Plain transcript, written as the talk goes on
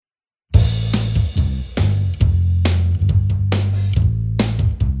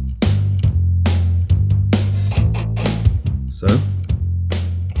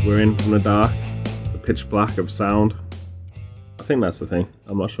We're in from the dark, the pitch black of sound. I think that's the thing.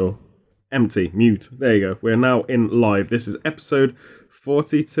 I'm not sure. Empty, mute. There you go. We're now in live. This is episode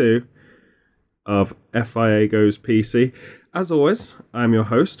 42 of FIA Goes PC. As always, I'm your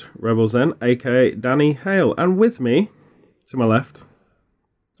host, Rebel Zen, aka Danny Hale. And with me, to my left,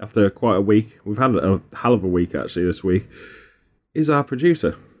 after quite a week, we've had a hell of a week actually this week, is our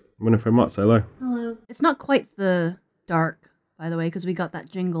producer, Winifred Mott. Say hello. Hello. It's not quite the dark, by the way, because we got that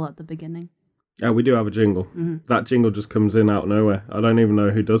jingle at the beginning. Yeah, we do have a jingle. Mm-hmm. That jingle just comes in out of nowhere. I don't even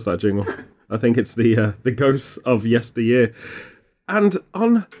know who does that jingle. I think it's the ghosts of yesteryear. And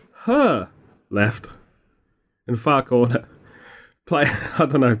on her left, in the far corner, playing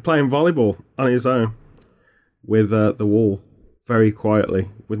volleyball on his own with the wall, very quietly,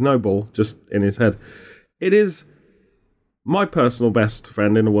 with no ball, just in his head. It is my personal best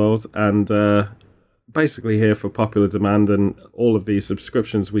friend in the world, and basically here for popular demand and all of these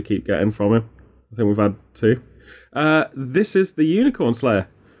subscriptions we keep getting from him. I think we've had 2. This is the Unicorn Slayer,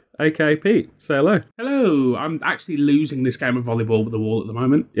 aka Pete. Say hello. Hello. I'm actually losing this game of volleyball with the wall at the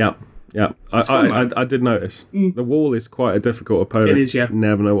moment. Yeah. I did notice. The wall is quite a difficult opponent. It is, yeah.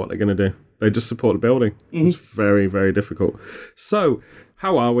 Never know what they're going to do. They just support the building. Mm-hmm. It's very, very difficult. So,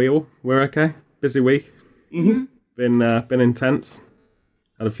 how are we all? We're okay? Busy week? Mm-hmm. Been intense.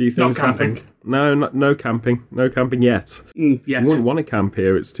 Had a few things happen. No camping. No camping yet. Yes. You wouldn't want to camp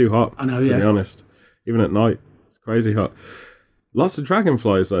here. It's too hot. I know, to be honest. Even at night. It's crazy hot. Lots of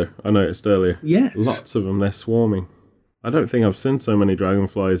dragonflies, though, I noticed earlier. Yes. Lots of them. They're swarming. I don't think I've seen so many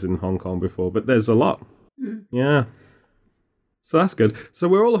dragonflies in Hong Kong before, but there's a lot. Yeah. So that's good. So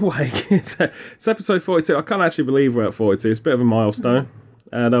we're all awake. It's episode 42. I can't actually believe we're at 42. It's a bit of a milestone.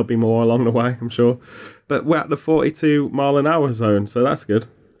 There'll be more along the way, I'm sure. But we're at the 42 mile an hour zone, so that's good.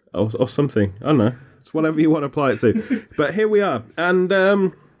 Or something. I don't know. It's whatever you want to apply it to. But here we are. And,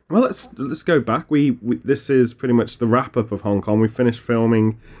 well, let's go back. This is pretty much the wrap-up of Hong Kong. We finished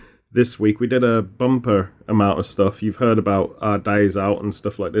filming this week. We did a bumper amount of stuff. You've heard about our days out and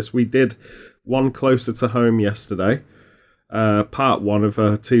stuff like this. We did one closer to home yesterday. Part 1 of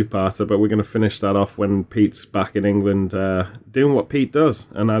a 2-parter, but we're going to finish that off when Pete's back in England doing what Pete does,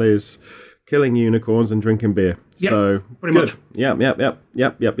 and that is killing unicorns and drinking beer. Yep, so pretty much. Yep. The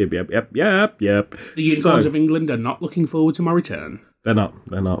unicorns of England are not looking forward to my return. They're not.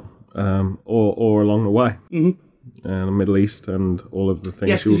 Or along the way. Mm-hmm. The Middle East and all of the things.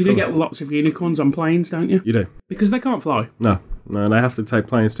 Yes, because you do get lots of unicorns on planes, don't you? You do. Because they can't fly. No, they have to take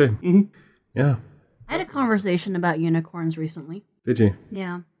planes too. Mm-hmm. Yeah. I had a conversation about unicorns recently. Did you?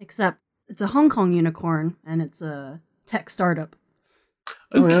 Yeah, except it's a Hong Kong unicorn, and it's a tech startup.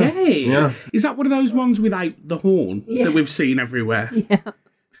 Okay. Yeah. Is that one of those ones without the horn that we've seen everywhere? Yeah.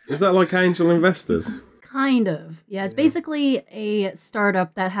 Is that like angel investors? Kind of. Yeah, it's basically a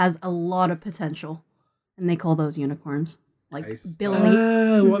startup that has a lot of potential, and they call those unicorns. Like billion.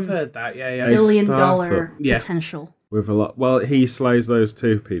 Oh, I've heard that. Yeah. Billion-dollar potential. With a lot. Well, he slays those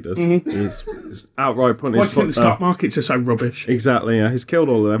too, Pete does. Mm-hmm. He's outright putting Why his do you foot think the stock markets are so rubbish? Exactly, yeah. He's killed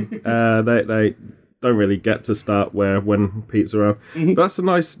all of them. They don't really get to start when Pete's around. Mm-hmm. But that's a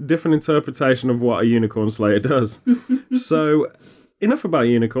nice, different interpretation of what a unicorn slayer does. So, enough about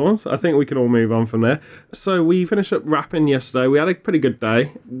unicorns. I think we can all move on from there. So, we finished up wrapping yesterday. We had a pretty good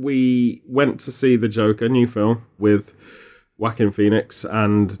day. We went to see The Joker, new film, with Joaquin Phoenix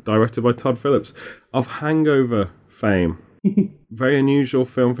and directed by Todd Phillips of Hangover fame. Very unusual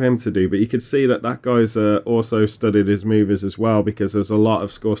film for him to do, but you could see that guy's also studied his movies as well, because there's a lot of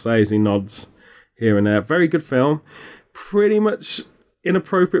Scorsese nods here and there. Very good film. Pretty much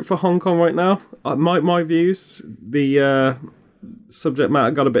inappropriate for Hong Kong right now. My views, the subject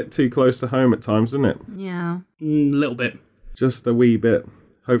matter got a bit too close to home at times, didn't it? Yeah. A little bit. Just a wee bit.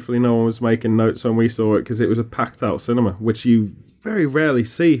 Hopefully no one was making notes when we saw it, because it was a packed out cinema, which you very rarely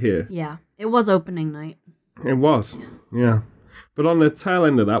see here. Yeah, it was opening night. It was, yeah. But on the tail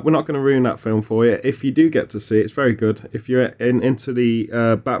end of that, we're not going to ruin that film for you. If you do get to see it, it's very good. If you're into the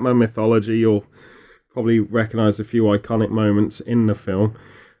Batman mythology, you'll probably recognise a few iconic moments in the film.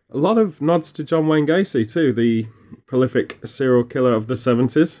 A lot of nods to John Wayne Gacy too, the prolific serial killer of the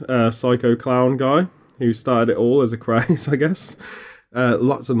 70s, psycho clown guy, who started it all as a craze, I guess.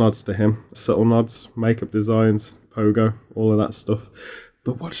 Lots of nods to him. Subtle nods, makeup designs, pogo, all of that stuff.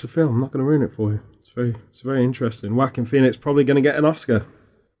 But watch the film. I'm not going to ruin it for you. It's very interesting. Joaquin Phoenix probably going to get an Oscar,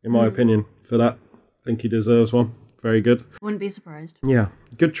 in my opinion, for that. I think he deserves one. Very good. Wouldn't be surprised. Yeah.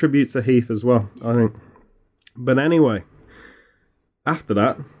 Good tribute to Heath as well, I think. But anyway, after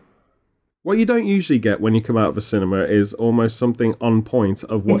that, What you don't usually get when you come out of a cinema is almost something on point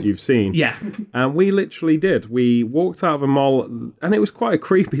of what you've seen. Yeah. And we literally did. We walked out of a mall, and it was quite a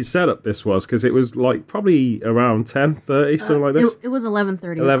creepy setup, this was, because it was like probably around 10:30, something like this. It was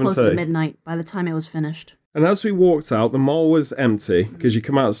 11:30. It was close to midnight by the time it was finished. And as we walked out, the mall was empty, because you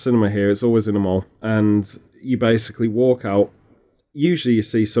come out of cinema here, it's always in a mall, and you basically walk out. Usually you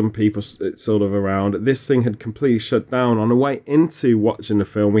see some people sort of around. This thing had completely shut down. On the way into watching the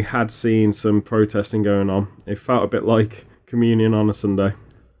film, we had seen some protesting going on. It felt a bit like communion on a Sunday.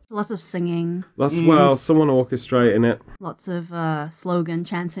 Lots of singing. Well, someone orchestrating it. Lots of slogan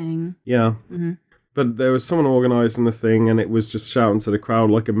chanting. Yeah. Mm-hmm. But there was someone organising the thing, and it was just shouting to the crowd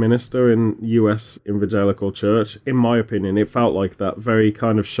like a minister in US Evangelical Church. In my opinion, it felt like that. Very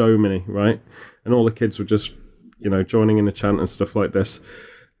kind of showmany, right? And all the kids were just, joining in the chant and stuff like this.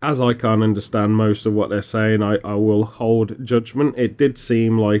 As I can't understand most of what they're saying, I will hold judgment. It did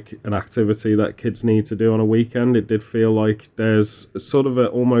seem like an activity that kids need to do on a weekend. It did feel like there's sort of an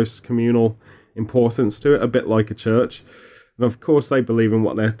almost communal importance to it, a bit like a church. And of course they believe in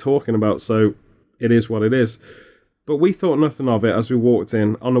what they're talking about, so it is what it is. But we thought nothing of it as we walked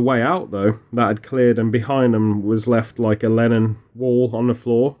in. On the way out, though, that had cleared, and behind them was left like a Lenin wall on the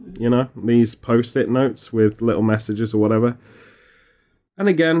floor, these post-it notes with little messages or whatever. And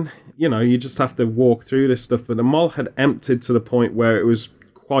again, you just have to walk through this stuff. But the mall had emptied to the point where it was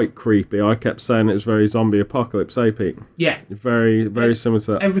quite creepy. I kept saying it was very zombie apocalypse, Pete? Yeah. Very, very similar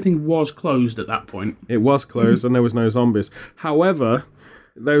to that. Everything was closed at that point. It was closed and there was no zombies. However,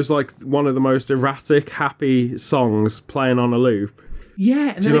 there was like one of the most erratic, happy songs playing on a loop.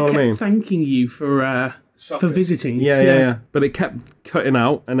 Yeah, and then it kept thanking you for visiting. Yeah. But it kept cutting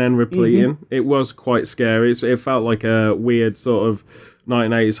out and then repeating. Mm-hmm. It was quite scary. It felt like a weird sort of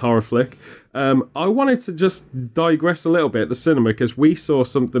 1980s horror flick. I wanted to just digress a little bit at the cinema because we saw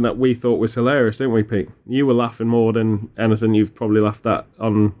something that we thought was hilarious, didn't we, Pete? You were laughing more than anything you've probably laughed at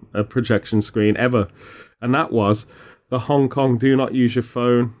on a projection screen ever. And that was the Hong Kong Do Not Use Your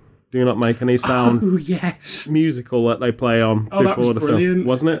Phone, Do Not Make Any Sound musical that they play on before the film.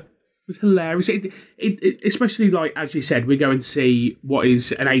 Wasn't it? It was hilarious. It especially, like, as you said, we're going to see what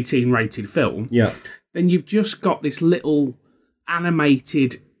is an 18-rated film. Yeah. Then you've just got this little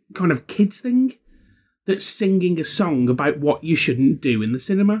animated kind of kids thing that's singing a song about what you shouldn't do in the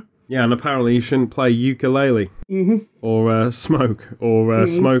cinema. Yeah, and apparently you shouldn't play ukulele or smoke or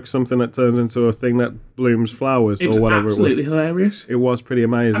smoke something that turns into a thing that blooms flowers or whatever it was. Absolutely hilarious. It was pretty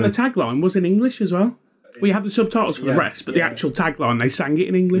amazing. And the tagline was in English as well. We have the subtitles for the rest, but the actual tagline, they sang it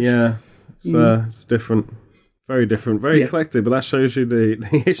in English. Yeah, it's different. Very different, very eclectic, but that shows you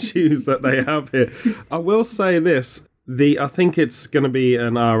the issues that they have here. I will say this. I think it's going to be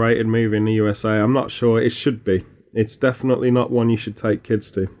an R-rated movie in the USA. I'm not sure. It should be. It's definitely not one you should take kids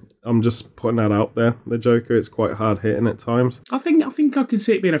to. I'm just putting that out there. The Joker, it's quite hard-hitting at times. I think I could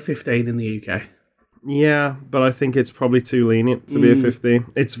see it being a 15 in the UK. Yeah, but I think it's probably too lenient to be a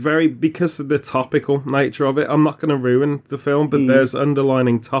 15. It's because of the topical nature of it. I'm not going to ruin the film, but there's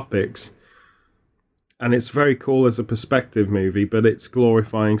underlining topics. And it's very cool as a perspective movie, but it's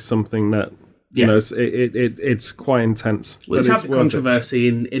glorifying something that, it's quite intense. Well, it's had controversy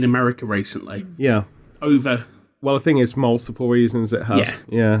in America recently. Yeah. Over... Well, I think it's multiple reasons it has.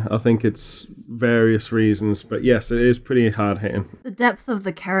 Yeah, I think it's various reasons. But yes, it is pretty hard-hitting. The depth of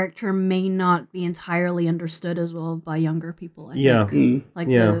the character may not be entirely understood as well by younger people, I think.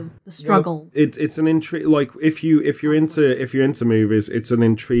 The struggle. Well, it's an intrigue. Like, if you're into movies, it's an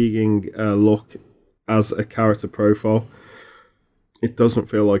intriguing look as a character profile. It doesn't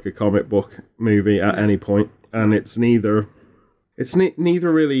feel like a comic book movie at any point. And it's neither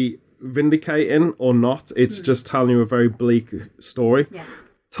really vindicating or not. It's just telling you a very bleak story. Yeah.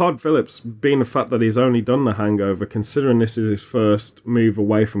 Todd Phillips, being the fact that he's only done The Hangover, considering this is his first move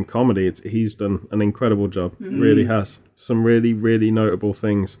away from comedy, he's done an incredible job. Really has. Some really, really notable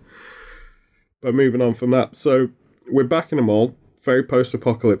things. But moving on from that, so we're back in the mall, very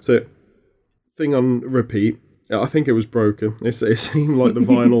post-apocalyptic, thing on repeat. I think it was broken. It seemed like the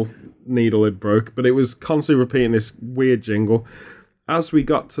vinyl needle had broke, but it was constantly repeating this weird jingle. As we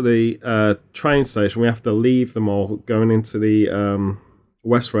got to the train station, we have to leave the mall, going into the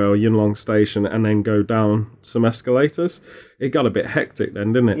Westrail Yuen Long station, and then go down some escalators. It got a bit hectic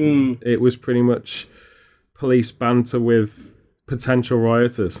then, didn't it? It was pretty much police banter with potential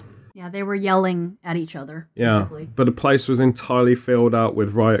rioters. Yeah, they were yelling at each other, basically. But the place was entirely filled out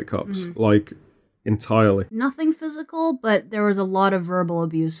with riot cops. Like, entirely. Nothing physical, but there was a lot of verbal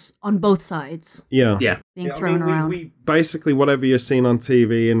abuse on both sides Yeah. being Yeah, I thrown mean, around. We basically, whatever you're seeing on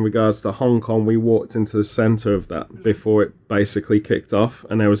TV in regards to Hong Kong, we walked into the centre of that before it basically kicked off,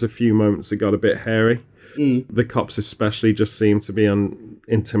 and there was a few moments that got a bit hairy. The cops especially just seemed to be on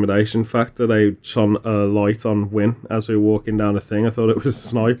intimidation factor. They shone a light on Win as we were walking down the thing. I thought it was a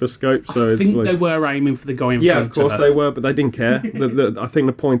sniper scope. So I it's think like, they were aiming for the guy in yeah, front of course her. they were, but they didn't care. I think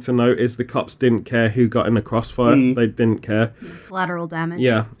the point to note is the cops didn't care who got in the crossfire. They didn't care. Collateral damage.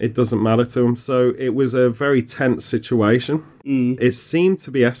 Yeah, it doesn't matter to them. So it was a very tense situation. It seemed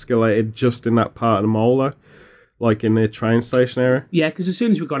to be escalated just in that part of the mall, though, like in the train station area. Yeah, because as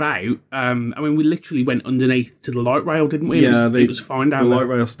soon as we got out, I mean, we literally went underneath to the light rail, didn't we? Yeah, it was fine down the there. light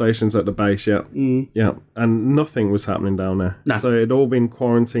rail station's at the base, yeah. Yeah, and nothing was happening down there. No. So it'd all been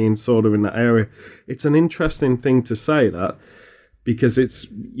quarantined sort of in that area. It's an interesting thing to say that, because it's,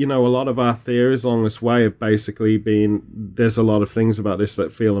 you know, a lot of our theories along this way have basically been, there's a lot of things about this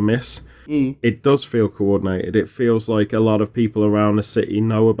that feel amiss. It does feel coordinated. It feels like a lot of people around the city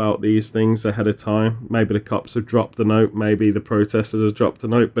know about these things ahead of time. Maybe the cops have dropped a note, maybe the protesters have dropped a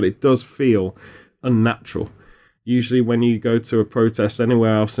note, but it does feel unnatural. Usually when you go to a protest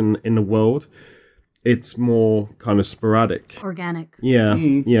anywhere else in the world, it's more kind of sporadic. Organic. Yeah,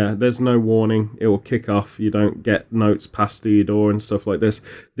 yeah. There's no warning. It will kick off. You don't get notes passed through your door and stuff like this.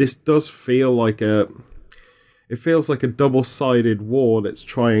 This does feel like it feels like a double-sided war that's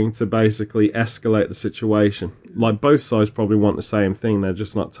trying to basically escalate the situation. Like, both sides probably want the same thing. They're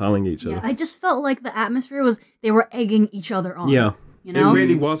just not telling each other. Yeah, I just felt like the atmosphere was they were egging each other on. Yeah. You know? It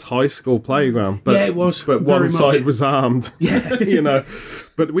really was high school playground. But, Yeah, it was, But very one side much. was armed. Yeah. You know.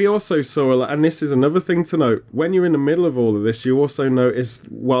 But we also saw, and this is another thing to note, when you're in the middle of all of this, you also notice,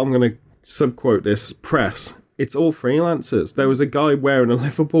 well, I'm going to subquote this, press. It's all freelancers. There was a guy wearing a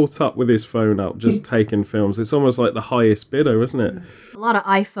Liverpool top with his phone out, just taking films. It's almost like the highest bidder, isn't it? A lot of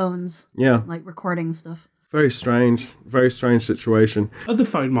iPhones, Yeah. like recording stuff. Very strange situation. Other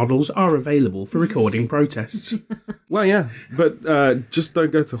phone models are available for recording protests. Well, yeah, but just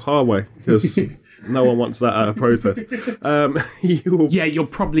don't go to Huawei, because no one wants that at a protest. You will, Yeah, you'll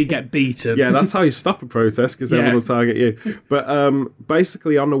probably get beaten. yeah, that's how you stop a protest, because everyone will target you. But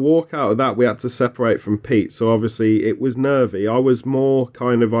basically, on the walk out of that, we had to separate from Pete. So obviously, it was nervy. I was more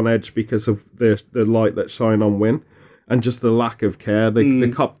kind of on edge because of the light that shined on Win, and just the lack of care.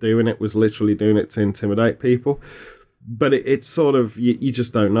 The cop doing it was literally doing it to intimidate people. But it's sort of, you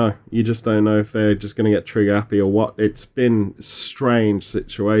just don't know. You just don't know if they're just going to get trigger happy or what. It's been a strange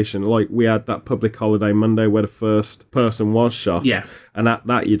situation. Like, we had that public holiday Monday where the first person was shot. Yeah. And at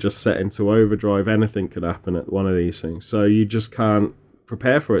that, you're just set into overdrive. Anything could happen at one of these things. So you just can't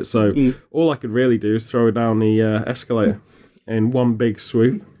prepare for it. So all I could really do is throw down the escalator in one big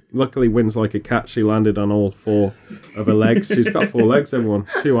swoop. Luckily, Win's like a cat. She landed on all four of her legs. She's got 4 legs, everyone.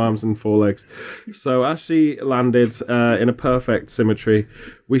 2 arms and 4 legs. So as she landed in a perfect symmetry,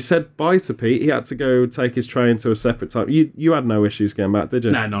 we said bye to Pete. He had to go take his train to a separate time. You had no issues getting back, did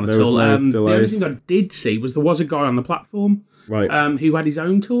you? No, not There at was all. no The only delays. thing I did see was there was a guy on the platform Right. who had his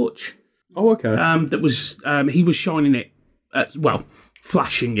own torch. Oh, okay. That was he was shining it,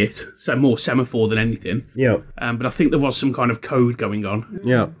 flashing it, so more semaphore than anything. Yeah. But I think there was some kind of code going on.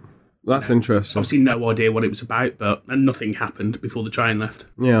 Yeah. That's interesting. Obviously, no idea what it was about, and nothing happened before the train left.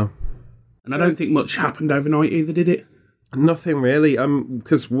 Yeah. And I don't think much happened overnight either, did it? Nothing really.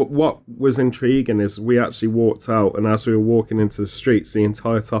 Because what was intriguing is we actually walked out, and as we were walking into the streets, the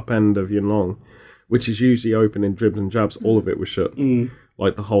entire top end of Yuen Long, which is usually open in dribs and jabs, all of it was shut.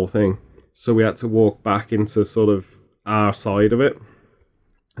 Like the whole thing. So we had to walk back into sort of our side of it.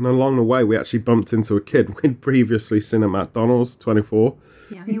 And along the way, we actually bumped into a kid we'd previously seen at McDonald's, 24.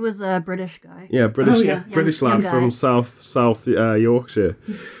 Yeah, he was a British guy. Yeah, British, Oh, yeah. British Young lad guy. from South Yorkshire.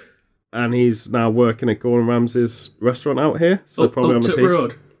 And he's now working at Gordon Ramsay's restaurant out here. So probably on the Tut peak.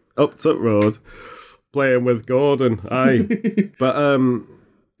 Road. Up Tut Road, playing with Gordon. Aye. But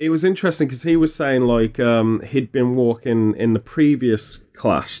it was interesting because he was saying like he'd been walking in the previous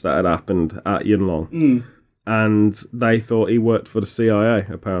clash that had happened at Yuen Long. And they thought he worked for the CIA,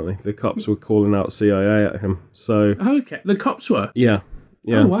 apparently. The cops were calling out CIA at him. So, Okay, the cops were. yeah.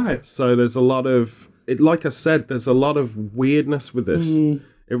 Oh, wow. So there's a lot of, like I said, there's a lot of weirdness with this.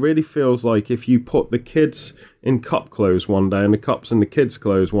 It really feels like if you put the kids in cop clothes one day and the cops in the kids'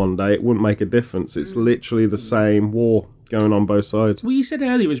 clothes one day, it wouldn't make a difference. It's literally the same war going on both sides. Well, you said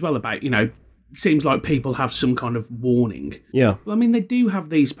earlier as well about, seems like people have some kind of warning. Yeah. Well, I mean, they do have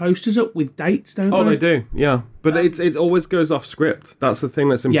these posters up with dates, don't they? Oh, they do, yeah. But it always goes off script. That's the thing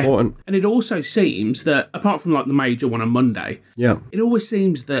that's important. And it also seems that, apart from like the major one on Monday, Yeah. it always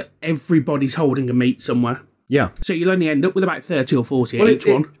seems that everybody's holding a meet somewhere. Yeah. So you'll only end up with about 30 or 40 at each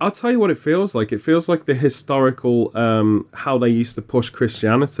one. I'll tell you what it feels like. It feels like the historical, how they used to push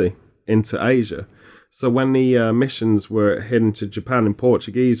Christianity into Asia. So when the missions were heading to Japan and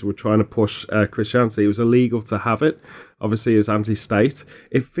Portuguese were trying to push Christianity, it was illegal to have it, obviously as anti-state.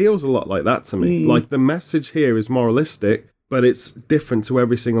 It feels a lot like that to me. Like the message here is moralistic, but it's different to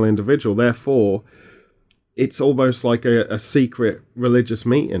every single individual. Therefore, it's almost like a secret religious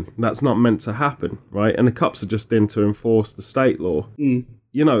meeting that's not meant to happen, right? And the cops are just in to enforce the state law. You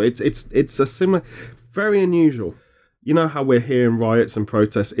know, it's a similar, very unusual. You know how we're hearing riots and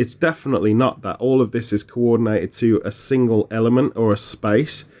protests? It's definitely not that. All of this is coordinated to a single element or a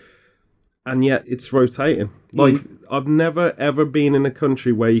space, and yet it's rotating. Like, I've never, ever been in a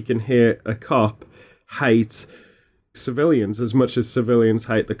country where you can hear a cop hate civilians as much as civilians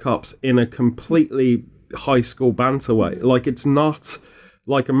hate the cops in a completely high school banter way. Like, it's not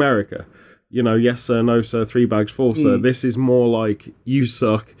like America. You know, yes sir, no sir, 3 bags full sir. This is more like, you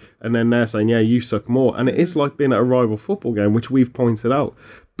suck, and then they're saying, yeah, you suck more. And it is like being at a rival football game, which we've pointed out.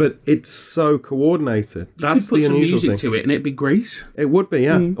 But it's so coordinated. That's you could put the some unusual music thing. to it and it'd be Grease. It would be,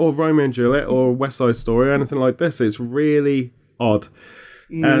 yeah. Or Romeo and Juliet, or West Side Story, or anything like this. It's really odd.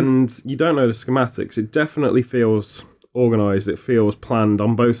 And you don't know the schematics. It definitely feels organised. It feels planned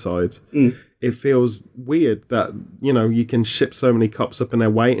on both sides. It feels weird that, you know, you can ship so many cops up and they're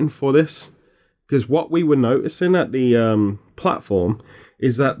waiting for this. Because what we were noticing at the platform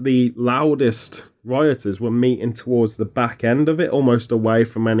is that the loudest rioters were meeting towards the back end of it, almost away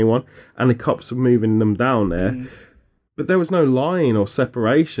from anyone, and the cops were moving them down there. But there was no line or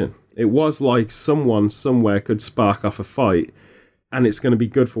separation. It was like someone somewhere could spark off a fight, and it's going to be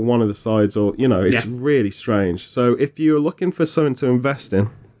good for one of the sides, or, you know, it's really strange. So if you're looking for something to invest in,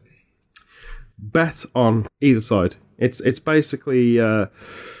 bet on either side. It's basically...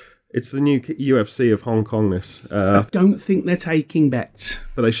 it's the new UFC of Hong Kongness. I don't think they're taking bets.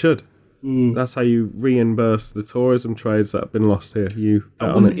 But they should. That's how you reimburse the tourism trades that have been lost here.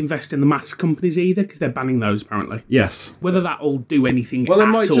 I wouldn't invest in the mask companies either, because they're banning those, apparently. Yes. Whether that'll do anything Well, at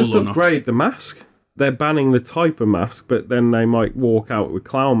they might all just or not. upgrade the mask. They're banning the type of mask, but then they might walk out with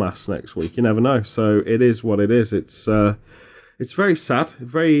clown masks next week. You never know. So it is what it is. It's very sad,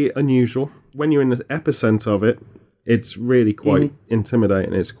 very unusual. When you're in the epicenter of it, it's really quite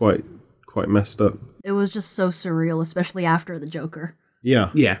intimidating. It's quite messed up. It was just so surreal, especially after the Joker. Yeah.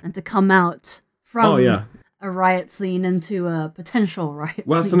 Yeah. And to come out from yeah. a riot scene into a potential riot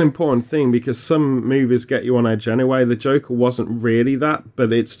Well, that's scene. an important thing, because some movies get you on edge anyway. The Joker wasn't really that,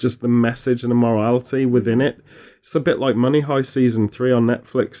 but it's just the message and the morality within it. It's a bit like Money Heist Season 3 on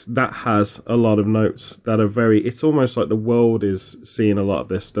Netflix. That has a lot of notes that are it's almost like the world is seeing a lot of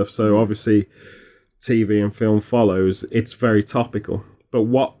this stuff. So obviously TV and film follows. It's very topical. But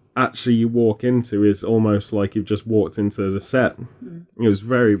what actually you walk into is almost like you've just walked into the set. It was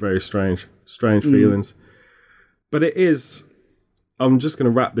very, very strange feelings. But it is, I'm just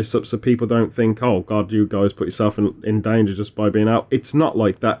going to wrap this up so people don't think, oh God, you guys put yourself in danger just by being out. It's not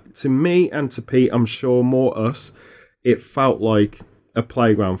like that. To me and to Pete, I'm sure more us, it felt like a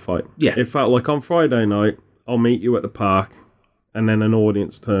playground fight. Yeah. It felt like on Friday night, I'll meet you at the park, and then an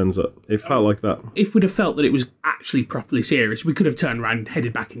audience turns up. It felt like that. If we'd have felt that it was actually properly serious, we could have turned around,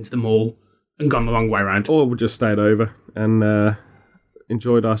 headed back into the mall, and gone the long way around. Or we just stayed over and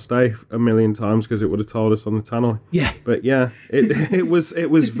enjoyed our stay a million times, because it would have told us on the tannoy. Yeah. But yeah, it was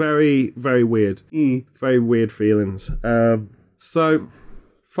very, very weird. Very weird feelings. So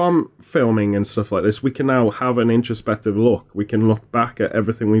from filming and stuff like this, we can now have an introspective look. We can look back at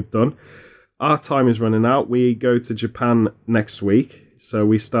everything we've done. Our time is running out. We go to Japan next week, so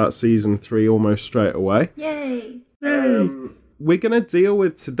we start season 3 almost straight away. Yay! We're going to deal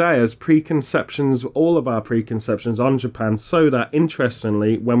with today as preconceptions, all of our preconceptions on Japan, so that,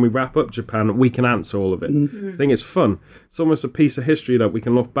 interestingly, when we wrap up Japan, we can answer all of it. I think it's fun. It's almost a piece of history that we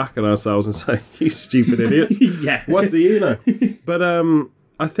can look back at ourselves and say, you stupid idiots. Yeah. What do you know? But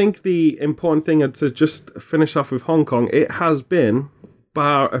I think the important thing to just finish off with Hong Kong, it has been,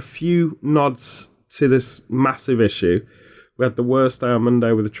 bar a few nods to this massive issue. We had the worst day on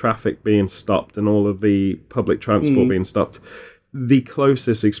Monday with the traffic being stopped and all of the public transport being stopped. The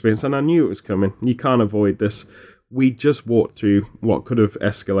closest experience, and I knew it was coming. You can't avoid this. We just walked through what could have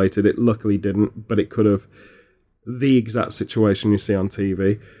escalated. It luckily didn't, but it could have. The exact situation you see on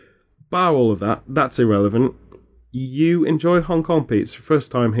TV. Bar all of that, that's irrelevant. You enjoyed Hong Kong, Pete. It's your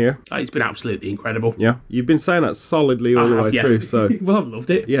first time here. It's been absolutely incredible. Yeah. You've been saying that solidly all the way through. So Well, I've loved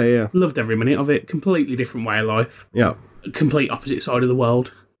it. yeah. Loved every minute of it. Completely different way of life. Yeah. Complete opposite side of the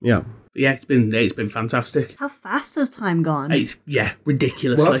world. Yeah. But yeah, it's been fantastic. How fast has time gone? It's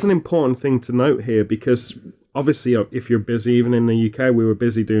ridiculously. Well, that's an important thing to note here because obviously if you're busy, even in the UK, we were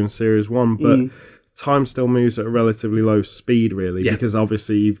busy doing Series 1, but time still moves at a relatively low speed, really, because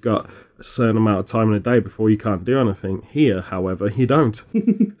obviously you've got a certain amount of time in a day before you can't do anything. Here, however, you don't.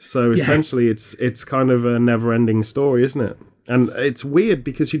 So essentially it's kind of a never-ending story, isn't it? And it's weird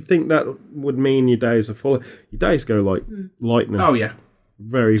because you'd think that would mean your days are full. Your days go like lightning. Oh, yeah.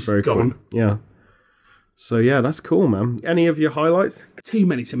 Very, very cool. Yeah. So, yeah, that's cool, man. Any of your highlights? Too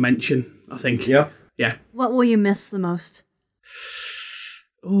many to mention, I think. Yeah. Yeah. What will you miss the most?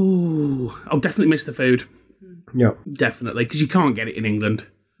 Ooh, I'll definitely miss the food. Yeah. Definitely, because you can't get it in England.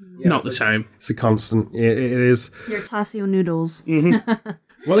 Not the same. It's a constant. It is. Your Tasio noodles.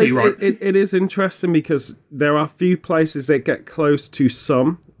 Well, it is interesting because there are a few places that get close to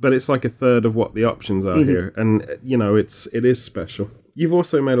some, but it's like a third of what the options are here. And, you know, it is special. You've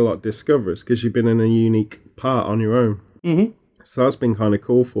also made a lot of discoveries because you've been in a unique part on your own. Mm-hmm. So that's been kind of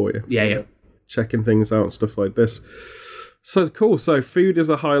cool for you. Yeah. Checking things out and stuff like this. So cool. So food is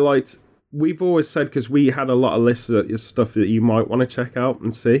a highlight. We've always said, because we had a lot of lists of stuff that you might want to check out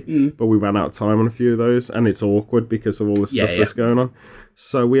and see, but we ran out of time on a few of those, and it's awkward because of all the stuff that's going on.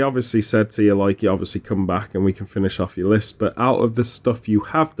 So we obviously said to you, like, you obviously come back and we can finish off your list. But out of the stuff you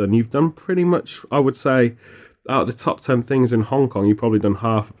have done, you've done pretty much, I would say, out of the top 10 things in Hong Kong, you've probably done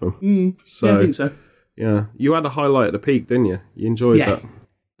half of them. So, yeah, I think so. Yeah. You had a highlight at the peak, didn't you? You enjoyed that.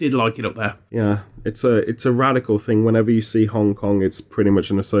 Did like it up there. Yeah, it's a radical thing. Whenever you see Hong Kong, it's pretty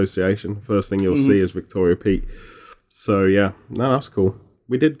much an association. First thing you'll see is Victoria Peak. So yeah, no, that's cool.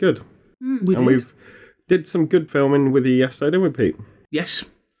 We did good. We've did some good filming with you yesterday, didn't we, Pete? Yes.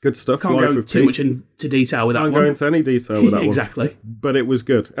 Good stuff. Can't go too much into detail with that one. Can't go into any detail with that exactly. one. But it was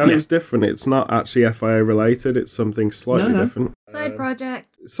good. And it was different. It's not actually FIA related. It's something slightly different. Side project.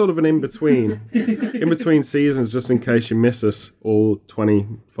 Sort of an in-between. In-between seasons, just in case you miss us, all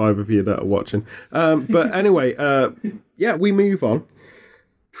 25 of you that are watching. But anyway, we move on.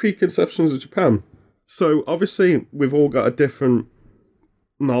 Preconceptions of Japan. So obviously, we've all got a different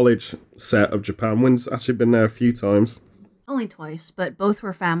knowledge set of Japan. Wynn's actually been there a few times. Only twice, but both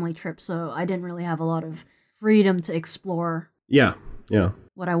were family trips, so I didn't really have a lot of freedom to explore. Yeah.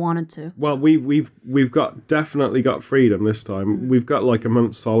 What I wanted to. Well, we've definitely got freedom this time. We've got like a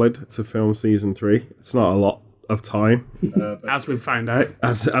month solid to film season 3. It's not a lot of time, as we've found out.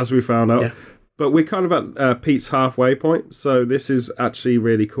 As we found out. Yeah. But we're kind of at Pete's halfway point, so this is actually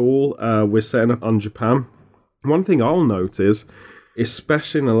really cool. We're setting up on Japan. One thing I'll note is,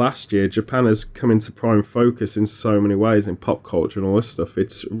 especially in the last year, Japan has come into prime focus in so many ways in pop culture and all this stuff.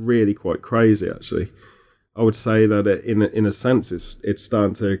 It's really quite crazy, actually. I would say that in a sense, it's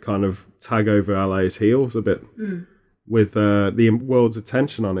starting to kind of tag over LA's heels a bit with the world's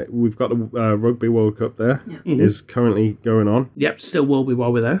attention on it. We've got the Rugby World Cup there, is currently going on. Yep, still will be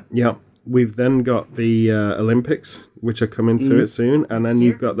while we're there. Yep. We've then got the Olympics, which are coming to it soon, and then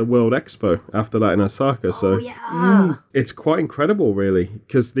you've got the World Expo after that in Osaka. So it's quite incredible, really,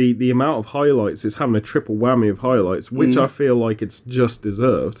 because the amount of highlights, it's having a triple whammy of highlights, which I feel like it's just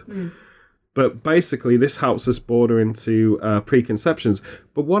deserved. But basically, this helps us border into preconceptions.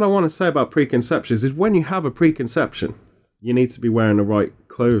 But what I want to say about preconceptions is when you have a preconception, you need to be wearing the right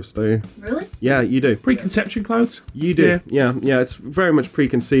clothes, don't you? Really? Yeah, you do. Preconception clothes? You do. Yeah. It's very much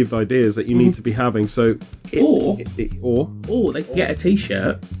preconceived ideas that you need to be having. So, or they can get a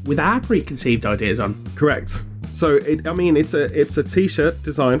T-shirt with our preconceived ideas on. Correct. So, it's a T-shirt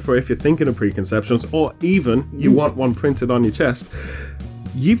designed for if you're thinking of preconceptions, or even you want one printed on your chest.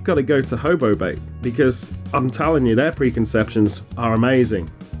 You've got to go to Hobobait, because I'm telling you, their preconceptions are amazing.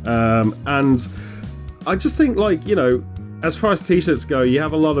 And I just think, as far as T-shirts go, you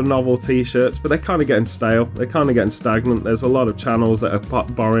have a lot of novel T-shirts, but they're kind of getting stale. They're kind of getting stagnant. There's a lot of channels that are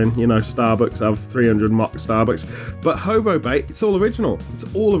borrowing, Starbucks have 300 mock Starbucks. But Hobobait, it's all original. It's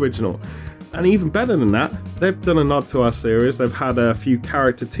all original. And even better than that, they've done a nod to our series. They've had a few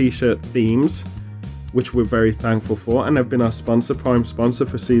character T-shirt themes, which we're very thankful for, and they've been our prime sponsor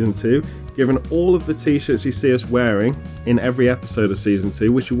for Season 2, giving all of the T-shirts you see us wearing in every episode of Season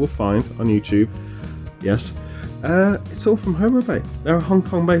 2, which you will find on YouTube. Yes. It's all from Hobobait. They're a Hong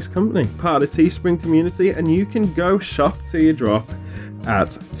Kong-based company, part of the Teespring community, and you can go shop till you drop at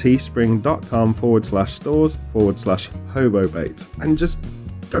teespring.com/stores/Hobobait and just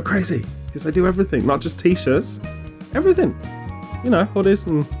go crazy, because they do everything, not just T-shirts, everything. hoodies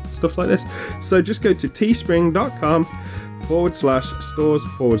and stuff like this. So just go to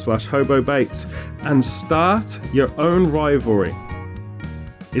teespring.com/stores/hobobait and start your own rivalry.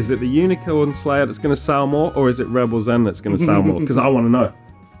 Is it the Unicorn Slayer that's going to sell more, or is it Rebel Zen that's going to sell more? Because I want to know.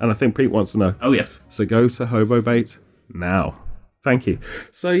 And I think Pete wants to know. Oh, yes. So go to Hobobait now. Thank you.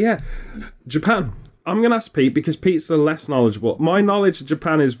 So, yeah, Japan. I'm going to ask Pete because Pete's the less knowledgeable. My knowledge of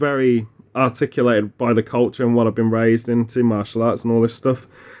Japan is very articulated by the culture and what I've been raised into, martial arts and all this stuff.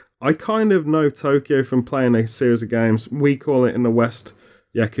 I kind of know Tokyo from playing a series of games. We call it in the West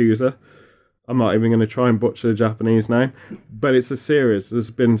Yakuza. I'm not even going to try and butcher the Japanese name, but it's a series. There's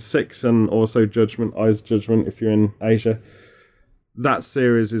been 6 and also Judgment, Eyes Judgment if you're in Asia. That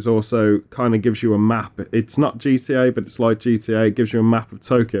series is also kind of gives you a map. It's not GTA, but it's like GTA. It gives you a map of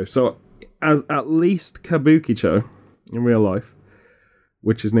Tokyo. So as at least Kabukicho in real life,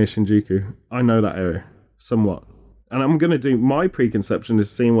 which is near Shinjuku, I know that area somewhat. And I'm going to do my preconception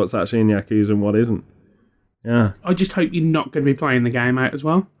is seeing what's actually in Yakuza and what isn't. Yeah. I just hope you're not going to be playing the game out as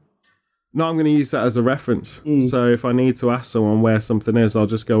well. No, I'm going to use that as a reference. So if I need to ask someone where something is, I'll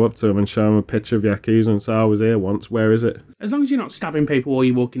just go up to them and show them a picture of Yakuza and say, I was here once. Where is it? As long as you're not stabbing people while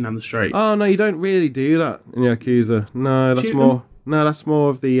you're walking down the street. Oh, no, you don't really do that in Yakuza. No, that's Shoot more... them? No, that's more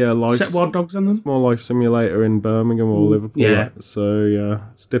of the life... Set wild dogs on them? It's more Life Simulator in Birmingham or Liverpool. Yeah. So, yeah,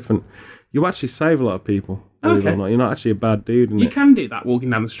 it's different. You actually save a lot of people. Believe it or not. You're not actually a bad dude in You it. can do that walking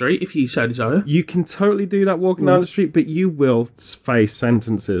down the street if you so desire. You can totally do that walking down the street, but you will face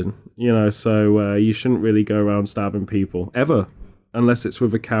sentences, so you shouldn't really go around stabbing people, ever, unless it's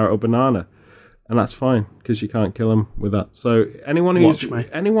with a carrot or banana. And that's fine, because you can't kill them with that. So anyone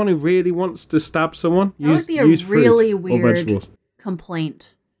who really wants to stab someone, use That would be a really fruit or vegetables. weird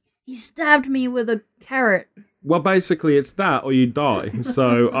complaint. He stabbed me with a carrot. Well, basically, it's that or you die.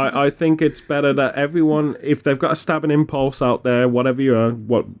 So I think it's better that everyone, if they've got a stabbing impulse out there, whatever you are,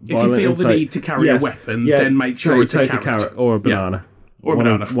 if you feel the need to carry a weapon, then make sure it's take a carrot or a banana. Or a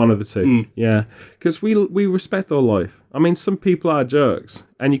banana. One of the two. Yeah. Because we respect all life. I mean, some people are jerks,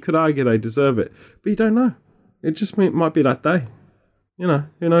 and you could argue they deserve it, but you don't know. It just might be that day.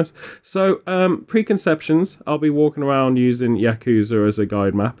 Who knows? So, preconceptions, I'll be walking around using Yakuza as a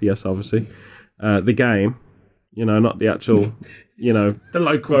guide map. Yes, obviously. The game. Not the actual, the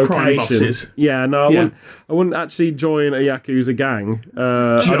local crime bosses. Yeah, no, I wouldn't actually join a Yakuza gang.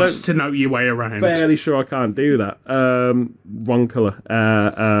 Just to know your way around. Fairly sure I can't do that. Wrong colour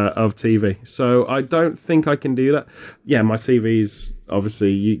of TV. So I don't think I can do that. Yeah, my TV's,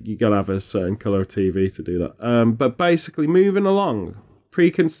 obviously, you got to have a certain colour of TV to do that. But basically, moving along,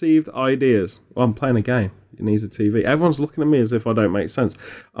 preconceived ideas. Well, I'm playing a game. It needs a TV. Everyone's looking at me as if I don't make sense.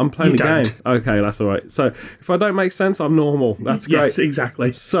 I'm playing the game. Okay, that's all right. So if I don't make sense, I'm normal. That's great. Yes,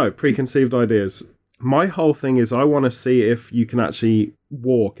 exactly. So, preconceived ideas. My whole thing is I want to see if you can actually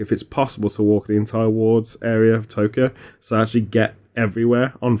walk, if it's possible to walk the entire wards area of Tokyo. So actually get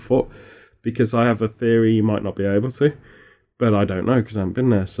everywhere on foot. Because I have a theory you might not be able to. But I don't know because I haven't been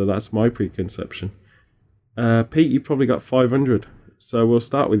there. So that's my preconception. Pete, you probably got 500. So we'll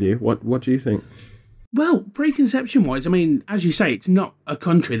start with you. What do you think? Well, preconception-wise, I mean, as you say, it's not a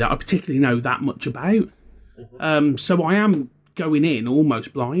country that I particularly know that much about. So I am going in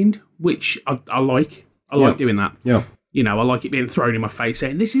almost blind, which I like. I like doing that. Yeah. I like it being thrown in my face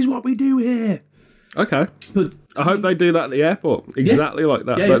saying, this is what we do here. Okay. But I hope they do that at the airport. Exactly like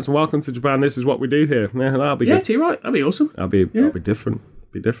that. That's welcome to Japan. This is what we do here. Yeah, that'll be good. Yeah, you're right. That'll be awesome. That'll be different.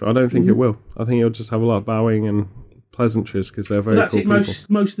 Be different. I don't think it will. I think you'll just have a lot of bowing and pleasantries because they're very cool people.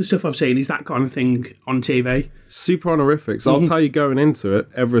 Most of the stuff I've seen is that kind of thing on TV. Super honorifics. I'll tell you going into it,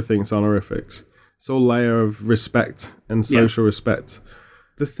 everything's honorifics. It's all layer of respect and social respect.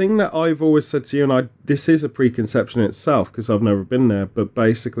 The thing that I've always said to you, and this is a preconception in itself because I've never been there, but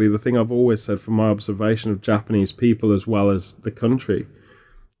basically the thing I've always said from my observation of Japanese people as well as the country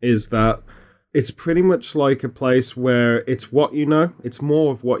is that it's pretty much like a place where it's what you know. It's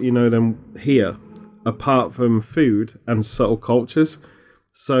more of what you know than here. Apart from food and subtle cultures.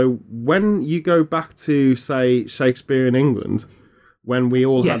 So when you go back to, say, Shakespeare in England, when we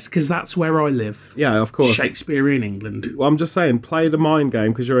all Yes, because that's where I live. Yeah, of course. Shakespeare in England. Well, I'm just saying, play the mind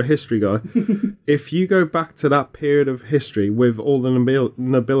game because you're a history guy. If you go back to that period of history with all the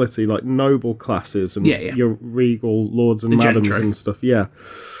nobility, like noble classes and your regal lords and madams gentry. and stuff,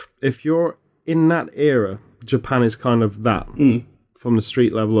 if you're in that era, Japan is kind of that, from the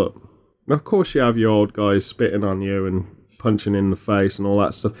street level up. Of course, you have your old guys spitting on you and punching in the face and all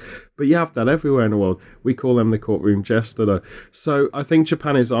that stuff, but you have that everywhere in the world. We call them the courtroom jester, though. So I think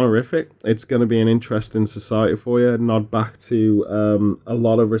Japan is honorific. It's going to be an interesting society for you. Nod back to a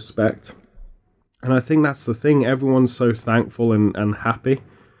lot of respect And I think that's the thing. Everyone's so thankful and happy,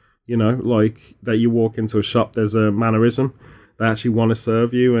 you know, like that you walk into a shop, there's a mannerism. They actually want to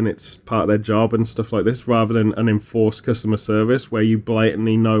serve you and it's part of their job and stuff like this, rather than an enforced customer service where you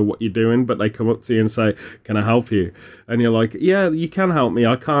blatantly know what you're doing, but they come up to you and say, can I help you? And you're like, yeah, you can help me.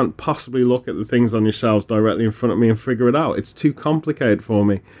 I can't possibly look at the things on your shelves directly in front of me and figure it out. It's too complicated for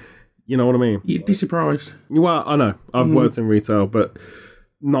me. You know what I mean? You'd be surprised. Well, I know. I've worked in retail, but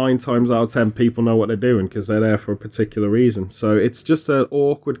 9 times out of 10 people know what they're doing because they're there for a particular reason. So it's just an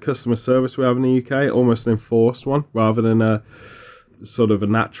awkward customer service we have in the UK, almost an enforced one rather than a sort of a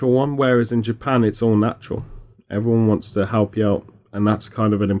natural one, whereas in Japan it's all natural. Everyone wants to help you out, and that's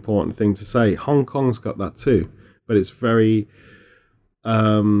kind of an important thing to say. Hong Kong's got that too, but it's very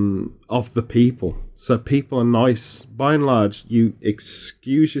of the people. So people are nice. By and large, you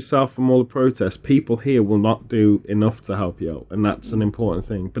excuse yourself from all the protests. People here will not do enough to help you out, and that's an important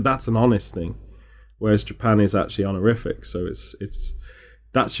thing. But that's an honest thing, whereas Japan is actually honorific. So it's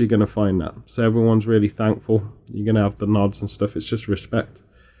that's you're going to find that. So everyone's really thankful. You're going to have the nods and stuff. It's just respect.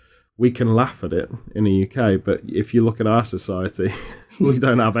 We can laugh at it in the UK, but if you look at our society, we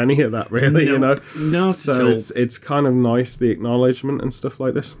don't have any of that really, you know. No, so it's kind of nice, the acknowledgement and stuff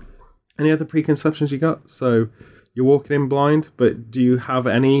like this. Any other preconceptions you got? So you're walking in blind, but do you have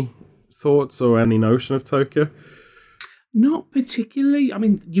any thoughts or any notion of Tokyo? Not particularly. I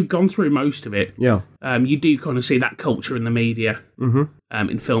mean, you've gone through most of it. Yeah. You do kind of see that culture in the media,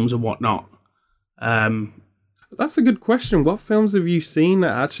 in films and whatnot. That's a good question. What films have you seen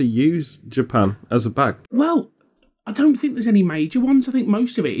that actually use Japan as a back? Well, I don't think there's any major ones. I think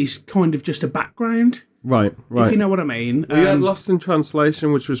most of it is kind of just a background. Right. If you know what I mean. We had Lost in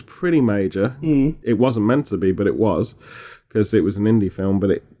Translation, which was pretty major. It wasn't meant to be, but it was, because it was an indie film,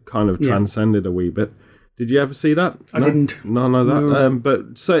 but it kind of transcended a wee bit. Did you ever see that? I didn't. No.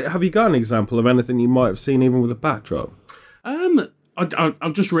 But so, have you got an example of anything you might have seen, even with a backdrop? I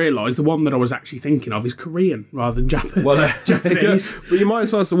just realised the one that I was actually thinking of is Korean rather than Japanese. Well, Japanese. But you might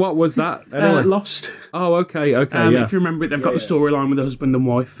as well say, what was that? Anyway. Lost. Oh, okay, yeah. If you remember it, they've got the storyline with the husband and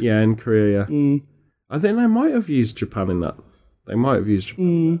wife. Yeah, in Korea, yeah. I think they might have used Japan in that. They might have used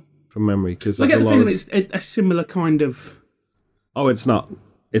Japan from memory. Because I get the feeling it's a similar kind of... Oh, it's not.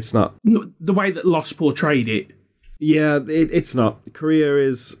 It's not. The way that Lost portrayed it. Yeah, it's not.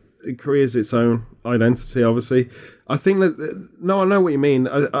 Korea's its own identity, obviously. I think that... No, I know what you mean.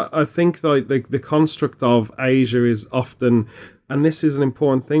 I think like the construct of Asia is often... And this is an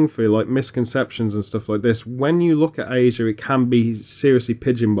important thing for you, like misconceptions and stuff like this. When you look at Asia, it can be seriously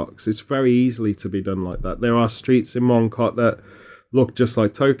pigeon box. It's very easily to be done like that. There are streets in Mongkok that look just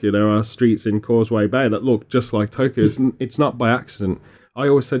like Tokyo. There are streets in Causeway Bay that look just like Tokyo. It's not by accident. I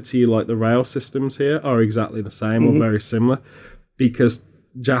always said to you, like, the rail systems here are exactly the same or very similar because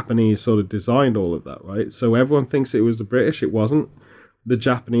Japanese sort of designed all of that, right? So everyone thinks it was the British. It wasn't. The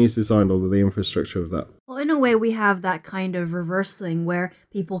Japanese designed all of the infrastructure of that. Well, in a way, we have that kind of reverse thing where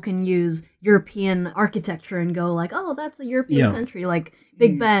people can use European architecture and go like, oh, that's a European country, like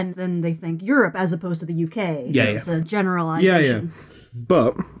Big Ben, then they think Europe as opposed to the UK. It's a generalization. Yeah.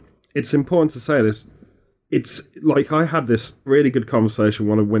 But it's important to say this. It's like I had this really good conversation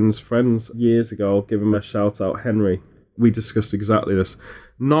with one of Wynn's friends years ago. I'll give him a shout out, Henry. We discussed exactly this.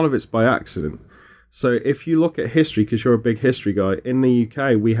 None of it's by accident. So if you look at history, because you're a big history guy, in the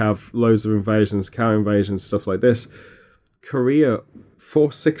UK we have loads of invasions, counter invasions, stuff like this. Korea, for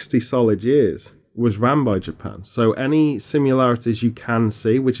 60 solid years, was ran by Japan. So any similarities you can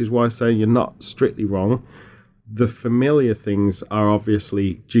see, which is why I say you're not strictly wrong, the familiar things are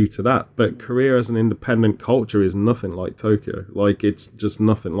obviously due to that. But Korea as an independent culture is nothing like Tokyo. Like, it's just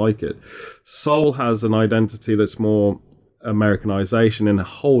nothing like it. Seoul has an identity that's more Americanization in a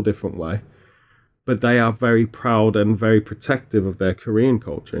whole different way. But they are very proud and very protective of their Korean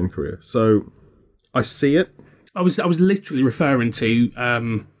culture in Korea. So I see it. I was literally referring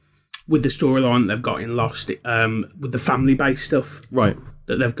to with the storyline they've got in Lost, with the family-based stuff, right?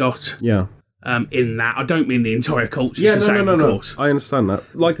 That they've got. Yeah. In that, I don't mean the entire culture. Yeah, no. I understand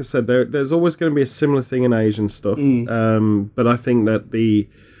that. Like I said, there's always going to be a similar thing in Asian stuff. But I think that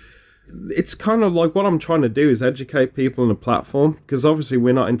it's kind of like what I'm trying to do is educate people on a platform, because obviously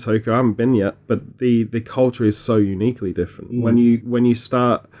we're not in Tokyo. I haven't been yet, but the culture is so uniquely different. When you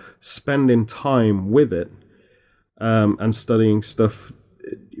start spending time with it and studying stuff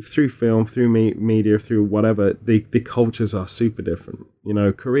through film, through media, through whatever, the cultures are super different. You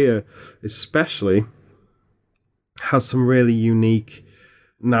know, Korea especially has some really unique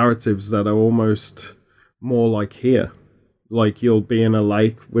narratives that are almost more like here. Like, you'll be in a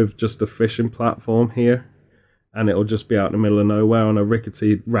lake with just a fishing platform here, and it'll just be out in the middle of nowhere on a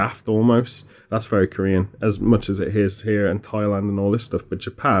rickety raft almost. That's very Korean, as much as it is here in Thailand and all this stuff. But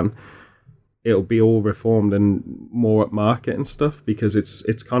Japan, it'll be all reformed and more at market and stuff, because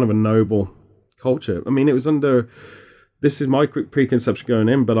it's kind of a noble culture. I mean, it was under, this is my quick preconception going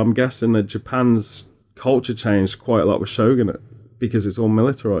in, but I'm guessing that Japan's culture changed quite a lot with shogunate, because it's all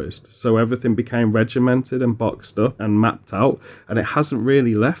militarized. So everything became regimented and boxed up and mapped out, and it hasn't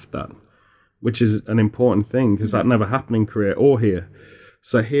really left that, which is an important thing, because that never happened in Korea or here.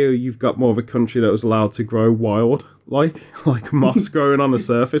 So here you've got more of a country that was allowed to grow wild, like moss growing on the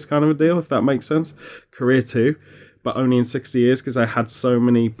surface kind of a deal, if that makes sense. Korea too, but only in 60 years, because they had so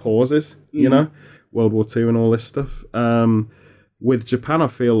many pauses, you know, World War II and all this stuff. With Japan, I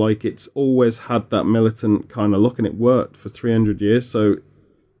feel like it's always had that militant kind of look, and it worked for 300 years. So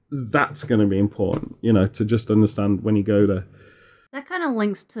that's going to be important, you know, to just understand when you go there. That kind of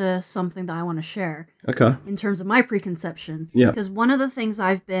links to something that I want to share. Okay. In terms of my preconception. Yeah. Because one of the things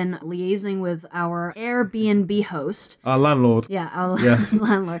I've been liaising with our Airbnb host. Our landlord. Yeah, our yes.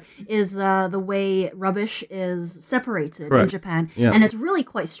 landlord. Is the way rubbish is separated Correct. in Japan. Yeah. And it's really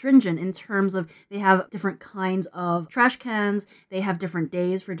quite stringent in terms of they have different kinds of trash cans. They have different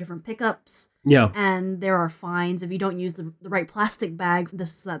days for different pickups. Yeah. And there are fines if you don't use the right plastic bag,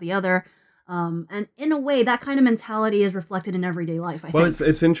 this, that, the other. And in a way, that kind of mentality is reflected in everyday life, I think.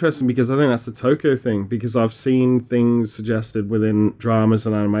 It's interesting, because I think that's the Tokyo thing, because I've seen things suggested within dramas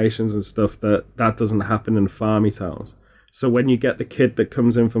and animations and stuff that doesn't happen in farmy towns. So when you get the kid that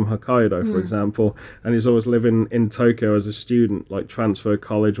comes in from Hokkaido, for example, and he's always living in Tokyo as a student, like transfer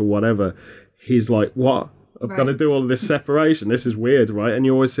college or whatever, he's like, what? I've got to do all of this separation. This is weird, right? And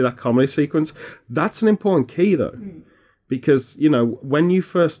you always see that comedy sequence. That's an important key, though. Because, you know, when you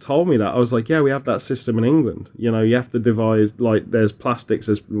first told me that, I was like, yeah, we have that system in England. You know, you have to devise, like, there's plastics,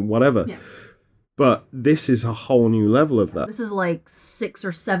 there's whatever. Yeah. But this is a whole new level of that. This is like 6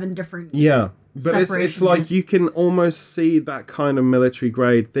 or 7 different... Yeah, but it's like you can almost see that kind of military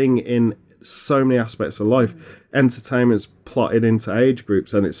grade thing in so many aspects of life. Entertainment's plotted into age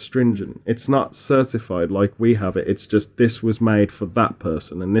groups, and it's stringent. It's not certified like we have it. It's just, this was made for that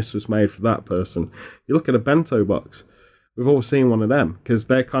person, and this was made for that person. You look at a bento box. We've all seen one of them, because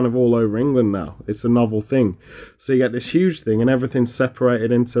they're kind of all over England now. It's a novel thing. So you get this huge thing, and everything's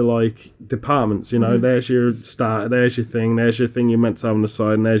separated into, like, departments, you know. There's your starter, there's your thing you're meant to have on the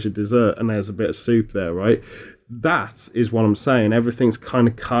side, and there's your dessert, and there's a bit of soup there, right? That is what I'm saying. Everything's kind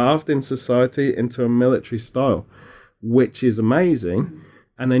of carved in society into a military style, which is amazing.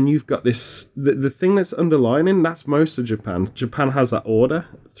 And then you've got this, the thing that's underlining, that's most of Japan. Japan has that order.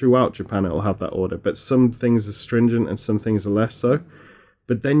 Throughout Japan, it'll have that order. But some things are stringent and some things are less so.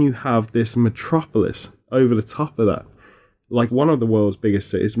 But then you have this metropolis over the top of that. Like one of the world's biggest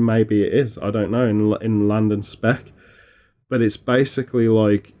cities, maybe it is, I don't know, in London spec. But it's basically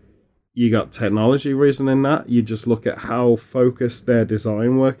like, you got technology reason in that. You just look at how focused their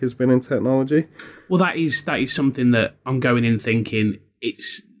design work has been in technology. Well, that is something that I'm going in thinking,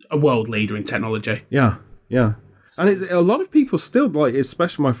 it's a world leader in technology. Yeah, yeah. And a lot of people still, like,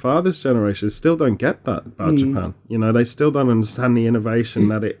 especially my father's generation, still don't get that about Japan. You know, they still don't understand the innovation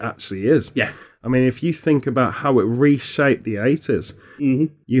that it actually is. Yeah. I mean, if you think about how it reshaped the 80s,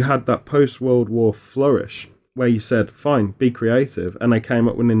 you had that post-World War flourish where you said, fine, be creative. And they came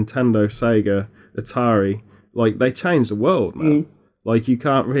up with Nintendo, Sega, Atari. Like, they changed the world, man. Like, you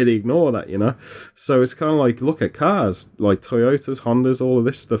can't really ignore that, you know? So it's kind of like, look at cars, like Toyotas, Hondas, all of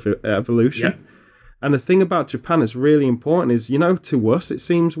this stuff, evolution. Yeah. And the thing about Japan that's really important is, you know, to us, it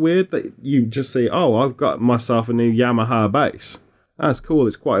seems weird that you just say, oh, I've got myself a new Yamaha bass. That's cool.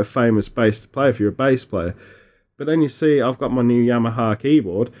 It's quite a famous bass to play if you're a bass player. But then you see, I've got my new Yamaha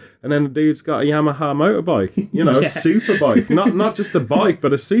keyboard, and then the dude's got a Yamaha motorbike, you know, a super bike. Not just a bike,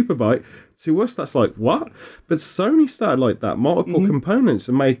 but a super bike. To us, that's like, what? But Sony started like that. Multiple components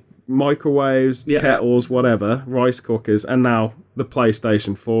and made microwaves, kettles, whatever, rice cookers, and now the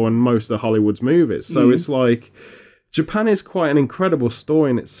PlayStation 4 and most of Hollywood's movies. So it's like, Japan is quite an incredible story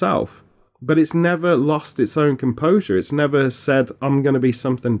in itself. But it's never lost its own composure. It's never said, I'm going to be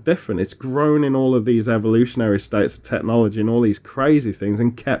something different. It's grown in all of these evolutionary states of technology and all these crazy things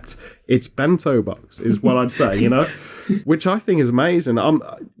and kept its bento box, is what I'd say, you know, which I think is amazing.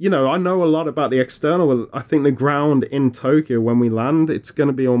 You know, I know a lot about the external. I think the ground in Tokyo, when we land, it's going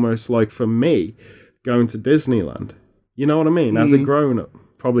to be almost like, for me, going to Disneyland. You know what I mean? As a grown-up,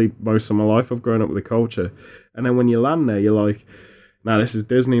 probably most of my life, I've grown up with the culture. And then when you land there, you're like, nah, this is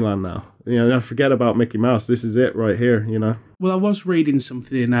Disneyland now. You know, don't forget about Mickey Mouse. This is it right here, you know. Well, I was reading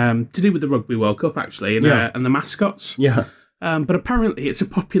something to do with the Rugby World Cup, actually, and the mascots. Yeah. But apparently it's a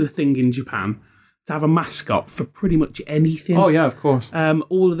popular thing in Japan to have a mascot for pretty much anything. Oh, yeah, of course.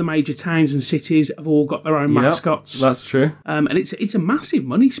 All of the major towns and cities have all got their own mascots. That's true. And it's a massive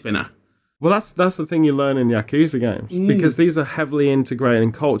money spinner. Well, that's the thing you learn in Yakuza games, because these are heavily integrated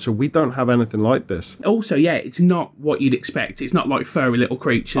in culture. We don't have anything like this. Also, yeah, it's not what you'd expect. It's not like furry little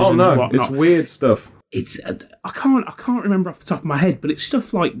creatures and whatnot. It's weird stuff. It's I can't remember off the top of my head, but it's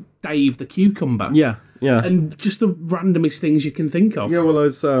stuff like Dave the Cucumber. Yeah. And just the randomest things you can think of. Yeah, well,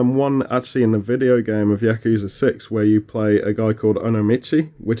 there's one actually in the video game of Yakuza 6 where you play a guy called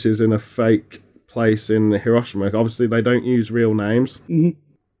Onomichi, which is in a fake place in Hiroshima. Obviously, they don't use real names.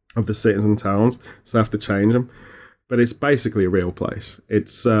 Of the cities and towns, so they have to change them. But it's basically a real place.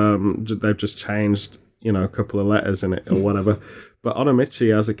 It's they've just changed, a couple of letters in it or whatever. But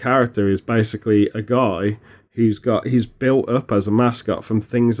Onomichi as a character is basically a guy he's built up as a mascot from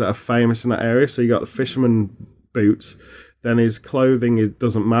things that are famous in that area. So you got the fisherman boots. Then his clothing, it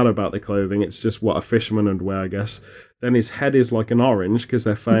doesn't matter about the clothing. It's just what a fisherman would wear, I guess. Then his head is like an orange because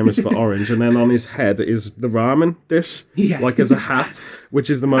they're famous for orange, and then on his head is the ramen dish, like as a hat,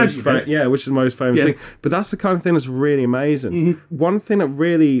 which is the most famous thing. But that's the kind of thing that's really amazing. One thing that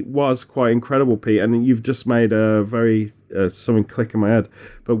really was quite incredible, Pete, and you've just made a very something click in my head.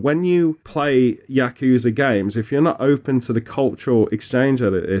 But when you play Yakuza games, if you're not open to the cultural exchange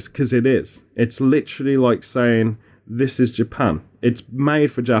that it is, because it's literally like saying, this is Japan. It's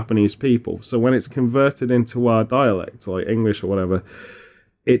made for Japanese people. So when it's converted into our dialect, like English or whatever,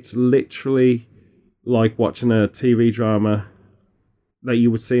 it's literally like watching a TV drama that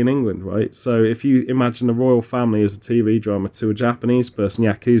you would see in England, right? So if you imagine the royal family as a TV drama to a Japanese person,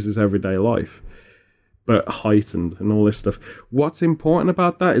 Yakuza's everyday life, but heightened and all this stuff. What's important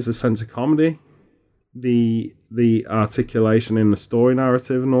about that is a sense of comedy, the articulation in the story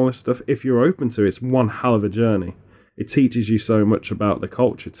narrative and all this stuff. If you're open to it, it's one hell of a journey. It teaches you so much about the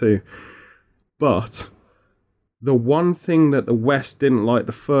culture too. But the one thing that the West didn't like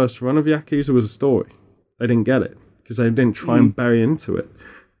the first run of Yakuza was the story. They didn't get it because they didn't try and bury into it.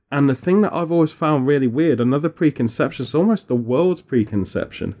 And the thing that I've always found really weird, another preconception, it's almost the world's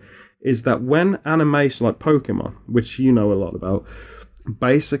preconception, is that when animation like Pokemon, which you know a lot about,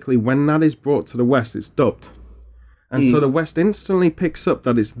 basically when that is brought to the West, it's dubbed. And so the West instantly picks up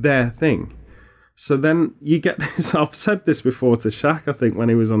that it's their thing. So then you get this, I've said this before to Shaq, I think, when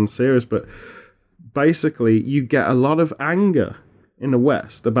he was on Sirius, but basically you get a lot of anger in the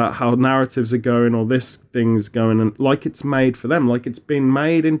West about how narratives are going or this thing's going, and like it's made for them, like it's been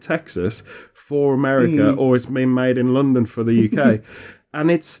made in Texas for America or it's been made in London for the UK.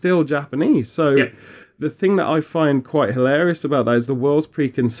 And it's still Japanese. So the thing that I find quite hilarious about that is the world's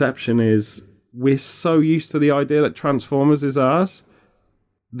preconception is we're so used to the idea that Transformers is ours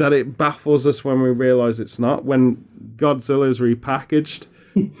that it baffles us when we realize it's not. When Godzilla is repackaged,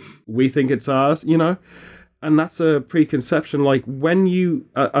 we think it's ours, And that's a preconception. Like when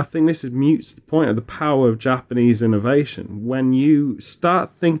I think this mutes the point of the power of Japanese innovation. When you start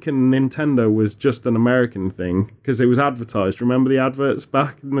thinking Nintendo was just an American thing, because it was advertised. Remember the adverts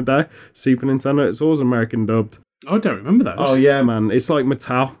back in the day? Super Nintendo, it's always American dubbed. I don't remember those. Oh, yeah, man. It's like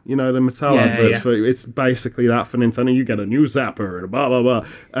Mattel. The Mattel adverts. Yeah. It's basically that for Nintendo. You get a new zapper and blah, blah, blah.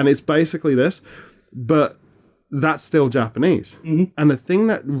 And it's basically this. But that's still Japanese. And the thing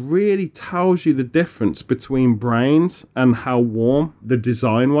that really tells you the difference between Brains and how warm the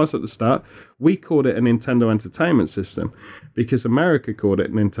design was at the start, we called it a Nintendo Entertainment System because America called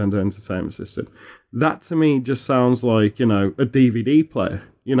it Nintendo Entertainment System. That to me just sounds like, a DVD player.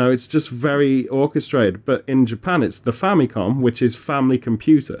 It's just very orchestrated. But in Japan, it's the Famicom, which is family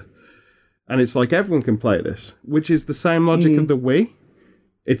computer. And it's like everyone can play this, which is the same logic of the Wii.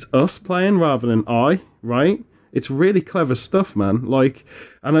 It's us playing rather than I, right? It's really clever stuff, man.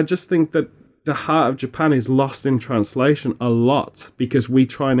 And I just think that the heart of Japan is lost in translation a lot because we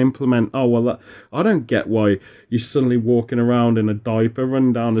try and implement, I don't get why you're suddenly walking around in a diaper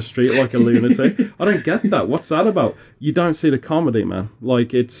running down the street like a lunatic. I don't get that. What's that about? You don't see the comedy, man.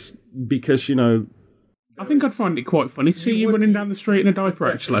 It's because, I think I'd find it quite funny to see you running down the street in a diaper,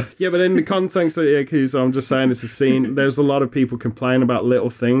 actually. Yeah, but in the context of Yakuza, I'm just saying it's a scene. There's a lot of people complain about little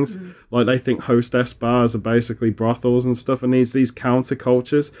things. Like, they think hostess bars are basically brothels and stuff, and these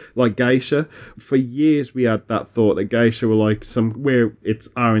countercultures, like geisha. For years, we had that thought that geisha were like it's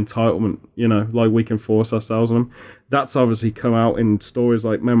our entitlement, like we can force ourselves on them. That's obviously come out in stories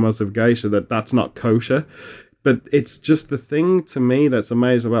like Memoirs of Geisha, that's not kosher. But it's just the thing to me that's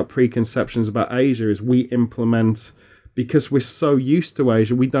amazing about preconceptions about Asia is we implement, because we're so used to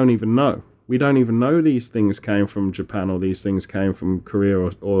Asia, we don't even know. We don't even know these things came from Japan or these things came from Korea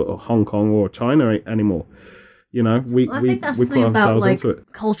or Hong Kong or China anymore. I think that's the thing about, into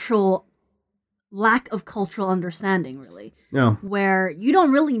it. Cultural lack of cultural understanding, really. Yeah. Where you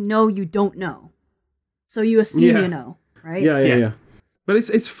don't really know you don't know. So you assume you know, right? Yeah. But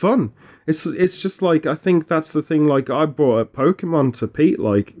it's fun. It's just like, I think that's the thing, like, I brought up Pokemon to Pete,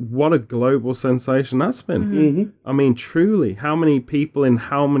 like, what a global sensation that's been. Mm-hmm. I mean, truly, how many people in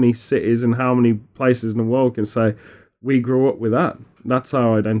how many cities and how many places in the world can say, we grew up with that? That's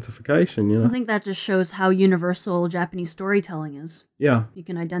our identification, you know? I think that just shows how universal Japanese storytelling is. Yeah. You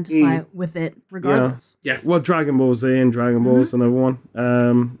can identify with it regardless. Yeah. Well, Dragon Ball Z and Dragon Ball's another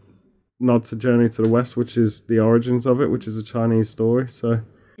one. Nod to Journey to the West, which is the origins of it, which is a Chinese story, so...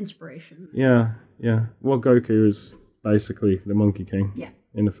 Inspiration. Yeah. Well, Goku is basically the Monkey King. Yeah.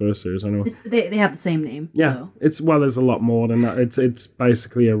 In the first series, anyway. They have the same name. Yeah. So. There's a lot more than that. It's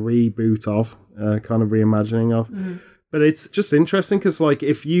basically a reboot of, kind of reimagining of. Mm-hmm. But it's just interesting because, like,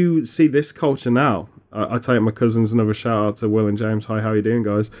 if you see this culture now, I take my cousins, another shout out to Will and James. Hi, how you doing,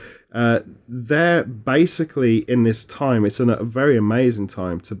 guys? They're basically in this time. It's a very amazing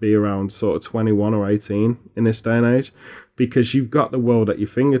time to be around sort of 21 or 18 in this day and age, because you've got the world at your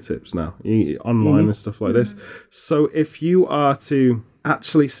fingertips now, online and stuff like this. So if you are to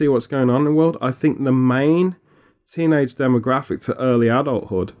actually see what's going on in the world, I think the main teenage demographic to early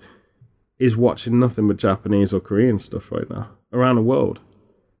adulthood is watching nothing but Japanese or Korean stuff right now around the world.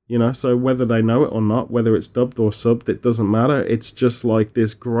 You know, so whether they know it or not, whether it's dubbed or subbed, it doesn't matter. It's just like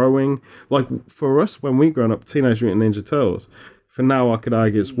this growing, like for us when we grown up, Teenage Mutant Ninja Turtles. For now, I could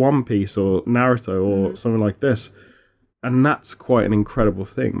argue it's One Piece or Naruto or something like this. And that's quite an incredible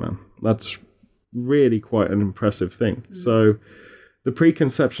thing, man. That's really quite an impressive thing. So the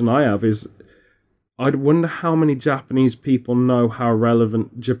preconception I have is, I'd wonder how many Japanese people know how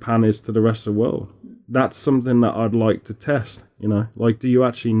relevant Japan is to the rest of the world. That's something that I'd like to test, you know? Like, do you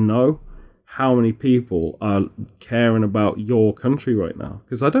actually know how many people are caring about your country right now?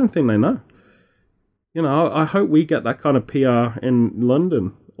 Because I don't think they know. You know, I hope we get that kind of PR in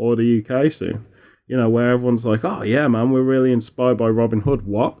London or the UK soon. You know, where everyone's like, oh, yeah, man, we're really inspired by Robin Hood.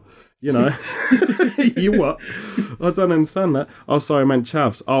 What? You know? You what? I don't understand that. Oh, sorry, I meant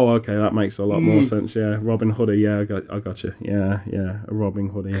Chavs. Oh, okay, that makes a lot more sense. Yeah, Robin Hood. Yeah, I got you. Yeah, a Robin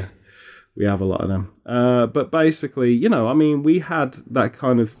Hood. Yeah, we have a lot of them. But basically, you know, I mean, we had that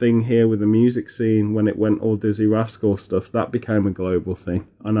kind of thing here with the music scene when it went all Dizzy Rascal stuff. That became a global thing.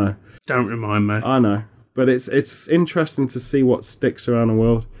 I know. Don't remind me. I know. But it's interesting to see what sticks around the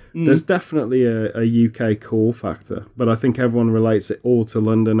world. There's definitely a UK cool factor, but I think everyone relates it all to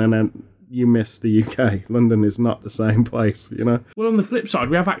London, and then you miss the UK. London is not the same place, you know? Well, on the flip side,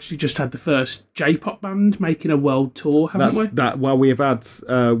 we have actually just had the first J-pop band making a world tour, haven't we? Well, we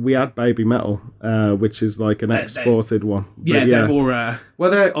had Baby Metal, which is like an exported one. Yeah, they're more...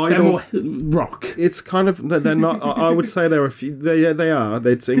 they're more rock. It's kind of... They're not... I would say they're a few... They are.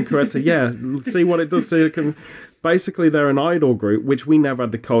 It's incorrect. Yeah, see what it does so you can... Basically, they're an idol group, which we never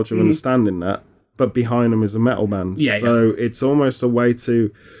had the culture of understanding that, but behind them is a metal band. So it's almost a way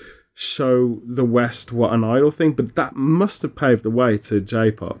to show the West what an idol thing, but that must have paved the way to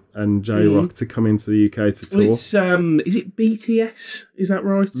J-pop and J-rock to come into the UK to tour. Well, it's, is it BTS? Is that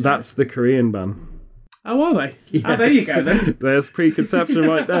right? That's the Korean band. Oh, are they? Yes. Oh, there you go then. There's preconception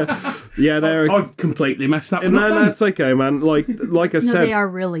right there. Yeah, I've completely messed that one up. No, that's okay, man. Like I said, they are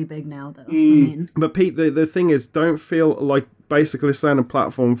really big now, though. I mean, but Pete, the thing is, don't feel like basically saying a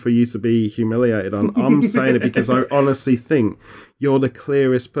platform for you to be humiliated on. I'm saying it because I honestly think you're the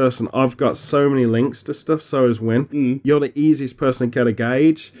clearest person. I've got so many links to stuff, so is Win. You're the easiest person to get a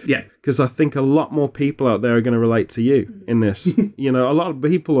gauge. Yeah. Because I think a lot more people out there are going to relate to you in this. You know, a lot of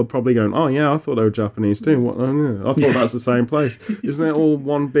people are probably going, oh, yeah, I thought they were Japanese too. What? Oh, yeah. I thought that's the same place. Isn't it all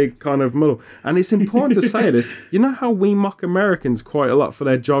one big kind of muddle? And it's important to say this. You know how we mock Americans quite a lot for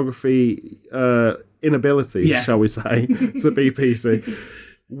their geography inability, shall we say, to be PC.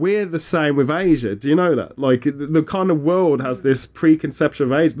 We're the same with Asia. Do you know that? Like, the kind of world has this preconception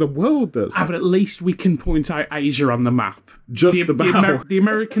of Asia. The world does. But at least we can point out Asia on the map. Just about. The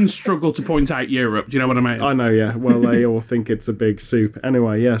Americans struggle to point out Europe. Do you know what I mean? I know, yeah. Well, they all think it's a big soup.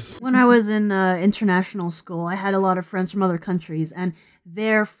 Anyway, yes. When I was in international school, I had a lot of friends from other countries, and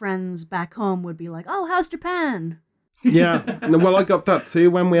their friends back home would be like, oh, how's Japan? Yeah, well, I got that too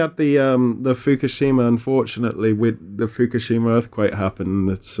when we had the Fukushima. Unfortunately, with the Fukushima earthquake happened and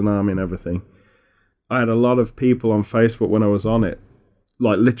the tsunami and everything, I had a lot of people on Facebook when I was on it,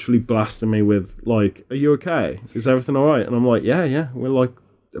 like literally blasting me with like, "Are you okay? Is everything all right?" And I'm like, "Yeah, we're like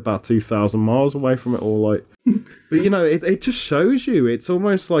about 2,000 miles away from it all." Like, but you know, it just shows you. It's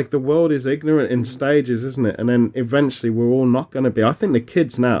almost like the world is ignorant in stages, isn't it? And then eventually we're all not going to be. I think the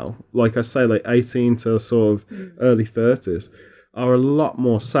kids now, like I say, like 18 to sort of early 30s, are a lot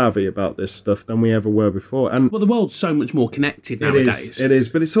more savvy about this stuff than we ever were before. And well, the world's so much more connected nowadays. It is,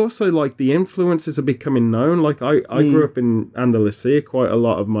 but it's also like the influences are becoming known. Like I grew up in Andalusia. Quite a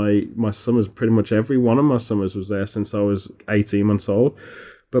lot of my summers, pretty much every one of my summers was there since I was 18 months old.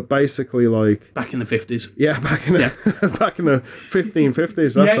 But basically, like back in the 50s. Yeah, back in the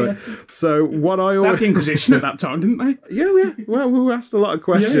 1550s. That's right. Yeah. So what I always the Inquisition at that time, didn't they? Yeah. Well, we were asked a lot of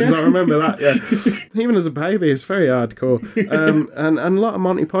questions. I remember that. Yeah, even as a baby, it's very hardcore. And a lot of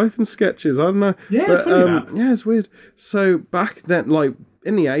Monty Python sketches. I don't know. Yeah, but, funny that. Yeah, it's weird. So back then, like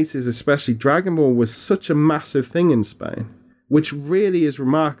in the 80s, especially, Dragon Ball was such a massive thing in Spain. Which really is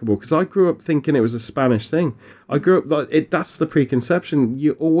remarkable, because I grew up thinking it was a Spanish thing. I grew up like it. That's the preconception.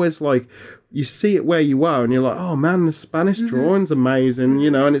 You always like you see it where you are, and you're like, oh man, the Spanish drawing's amazing, you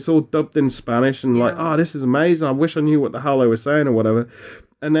know, and it's all dubbed in Spanish, and like, oh, this is amazing. I wish I knew what the hell they were saying or whatever.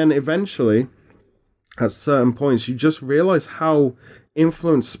 And then eventually, at certain points, you just realize how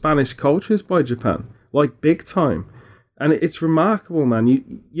influenced Spanish culture is by Japan, like big time. And it's remarkable, man.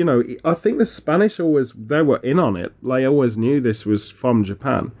 You know, I think the Spanish they were in on it. They always knew this was from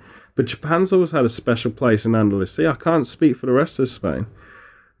Japan. But Japan's always had a special place in Andalusia. I can't speak for the rest of Spain.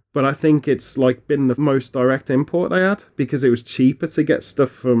 But I think it's like been the most direct import they had, because it was cheaper to get stuff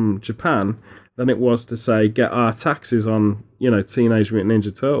from Japan than it was to, say, get our taxes on, you know, Teenage Mutant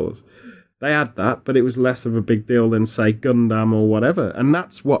Ninja Turtles. They had that, but it was less of a big deal than, say, Gundam or whatever. And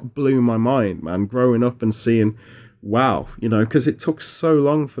that's what blew my mind, man, growing up and seeing... Wow, you know, because it took so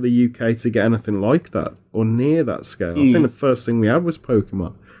long for the UK to get anything like that or near that scale. I think the first thing we had was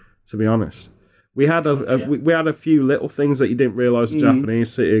Pokemon, to be honest. We had we had a few little things that you didn't realise were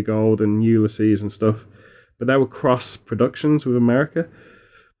Japanese, City of Gold and Ulysses and stuff, but they were cross productions with America.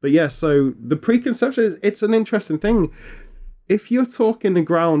 But yeah, so the preconception it's an interesting thing. If you're talking the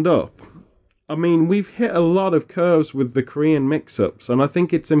ground up, I mean, we've hit a lot of curves with the Korean mix-ups, and I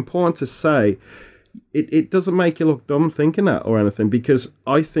think it's important to say. It doesn't make you look dumb thinking that or anything, because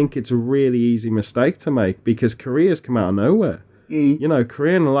I think it's a really easy mistake to make, because Korea's come out of nowhere. You know,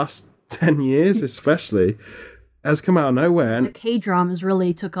 Korea in the last 10 years especially has come out of nowhere. And the K-dramas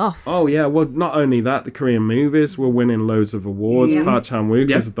really took off. Oh, yeah. Well, not only that, the Korean movies were winning loads of awards. Park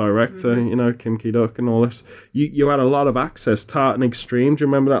Chan-wook as a director, you know, Kim Ki-duk and all this. You had a lot of access. Tartan Extreme, do you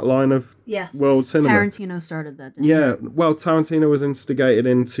remember that line of world cinema? Tarantino started that, didn't he? Well, Tarantino was instigated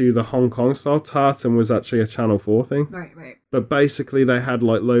into the Hong Kong style. Tartan was actually a Channel 4 thing. Right. But basically, they had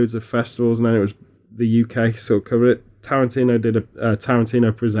like loads of festivals, and then it was the UK sort of covered it. Tarantino did a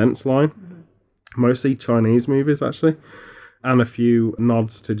Tarantino Presents line. Mostly Chinese movies, actually, and a few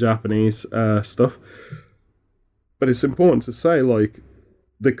nods to Japanese stuff. But it's important to say, like,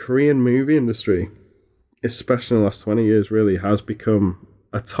 the Korean movie industry, especially in the last 20 years, really has become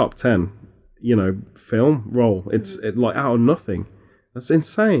a top 10, you know, film role. It's like out of nothing. That's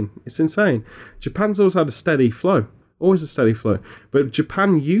insane. It's insane. Japan's always had a steady flow. Always a steady flow. But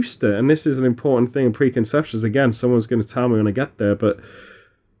Japan used to, and this is an important thing in preconceptions, again, someone's going to tell me when I get there, but...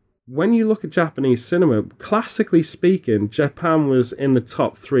 When you look at Japanese cinema, classically speaking, Japan was in the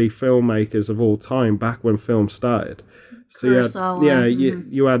top 3 filmmakers of all time back when film started. So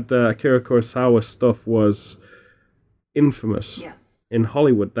you had Akira Kurosawa's stuff was infamous. Yeah. In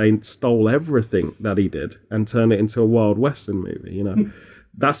Hollywood, they stole everything that he did and turned it into a Wild Western movie, you know.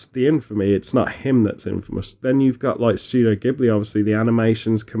 That's the infamy. It's not him that's infamous. Then you've got like Studio Ghibli, obviously, the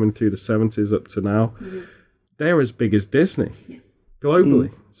animations coming through the 70s up to now. They're as big as Disney. Yeah.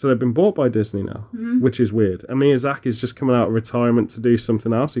 Globally. So they've been bought by Disney now, which is weird. And Miyazaki's just coming out of retirement to do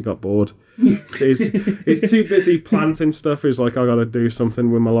something else. He got bored. he's too busy planting stuff. He's like, I got to do something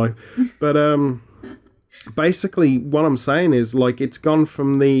with my life. But basically what I'm saying is, like, it's gone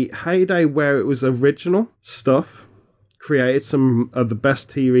from the heyday where it was original stuff, created some of the best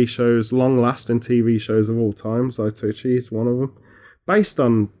TV shows, long-lasting TV shows of all time. Zootopia is one of them. Based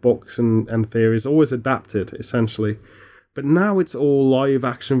on books and theories, always adapted, essentially. But now it's all live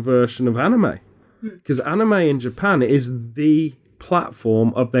action version of anime. Because anime in Japan is the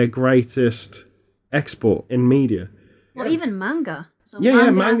platform of their greatest export in media. Well, even manga. So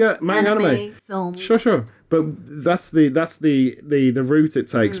manga anime. Films. Sure. But that's the route it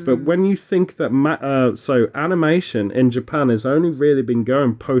takes. But when you think that so animation in Japan has only really been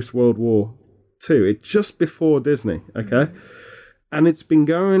going post World War II. It's just before Disney, okay? And it's been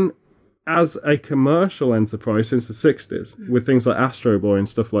going as a commercial enterprise since the 60s with things like Astro Boy and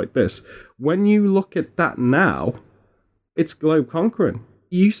stuff like this. When you look at that now, it's globe conquering.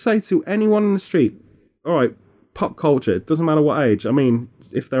 You say to anyone in the street, all right, pop culture, it doesn't matter what age. I mean,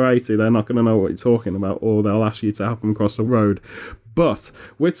 if they're 80, they're not going to know what you're talking about, or they'll ask you to help them cross the road. But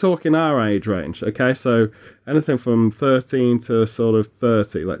we're talking our age range, okay? So anything from 13 to sort of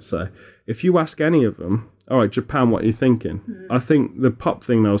 30, let's say. If you ask any of them, all right, Japan, what are you thinking? I think the pop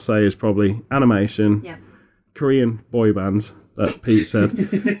thing they'll say is probably animation, Korean boy bands, that Pete said,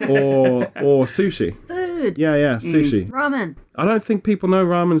 or sushi. Food. Yeah, sushi. Ramen. I don't think people know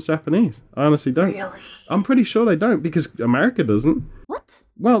ramen's Japanese. I honestly don't. Really? I'm pretty sure they don't, because America doesn't. What?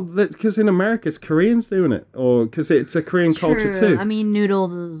 Well, because in America it's Koreans doing it, or because it's a Korean culture too. I mean,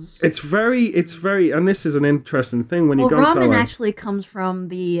 noodles is... It's very, and this is an interesting thing when you go to ramen actually comes from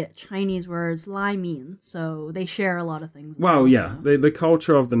the Chinese words lai mein, so they share a lot of things. Well, yeah, the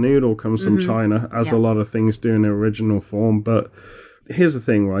culture of the noodle comes from China, as a lot of things do in their original form, but... Here's the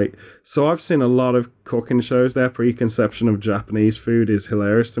thing, right? So I've seen a lot of cooking shows. Their preconception of Japanese food is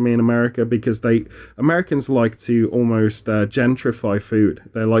hilarious to me in America, because Americans like to almost gentrify food.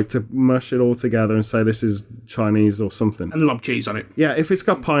 They like to mush it all together and say this is Chinese or something. And lob cheese on it. Yeah, if it's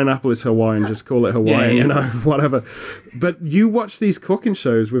got pineapple, it's Hawaiian. Just call it Hawaiian, you know, whatever. But you watch these cooking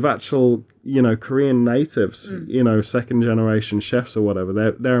shows with actual, Korean natives, second generation chefs or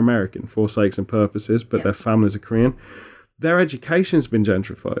whatever. They're American for sakes and purposes, but their families are Korean. Their education's been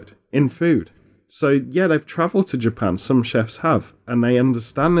gentrified in food. So, yeah, they've travelled to Japan. Some chefs have, and they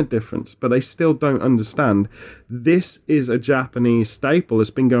understand the difference, but they still don't understand this is a Japanese staple that's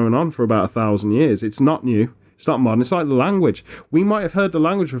been going on for about 1,000 years. It's not new. It's not modern. It's like the language. We might have heard the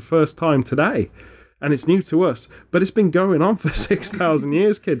language for the first time today, and it's new to us, but it's been going on for 6,000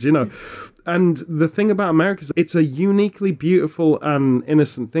 years, kids, And the thing about America is it's a uniquely beautiful and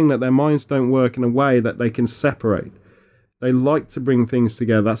innocent thing that their minds don't work in a way that they can separate. They like to bring things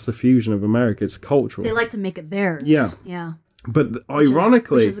together. That's the fusion of America. It's cultural. They like to make it theirs. Yeah. But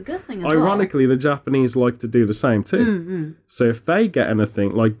ironically, which is a good thing as well. The Japanese like to do the same too. Mm-hmm. So if they get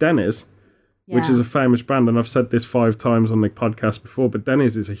anything like Denny's, which is a famous brand, and I've said this 5 times on the podcast before, but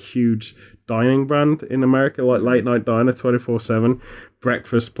Denny's is a huge dining brand in America, like late night diner, 24/7,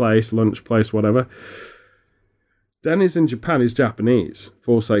 breakfast place, lunch place, whatever. Denny's in Japan is Japanese,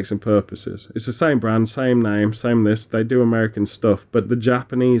 for all sakes and purposes. It's the same brand, same name, same this. They do American stuff, but the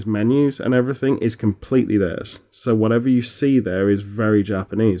Japanese menus and everything is completely theirs. So whatever you see there is very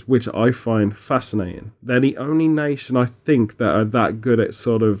Japanese, which I find fascinating. They're the only nation, I think, that are that good at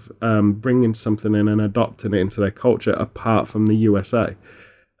sort of bringing something in and adopting it into their culture, apart from the USA.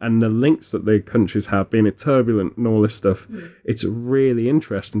 And the links that the countries have, being it turbulent and all this stuff, it's really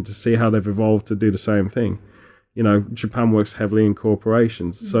interesting to see how they've evolved to do the same thing. Japan works heavily in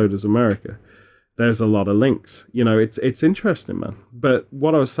corporations, so does America. There's a lot of links. It's interesting, man. But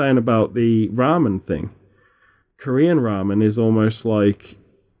what I was saying about the ramen thing, Korean ramen is almost like,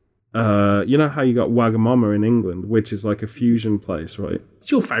 how you got Wagamama in England, which is like a fusion place, right? It's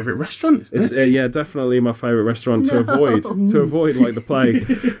your favourite restaurant, isn't it? Yeah, definitely my favourite restaurant to avoid like the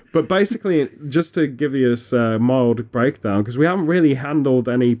plague. But basically, just to give you this mild breakdown, because we haven't really handled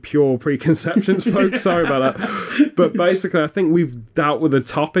any pure preconceptions, folks. Sorry about that. But basically, I think we've dealt with the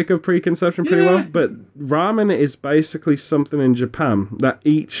topic of preconception pretty well. But ramen is basically something in Japan that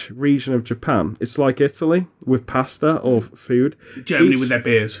each region of Japan, it's like Italy with pasta or food. Germany with their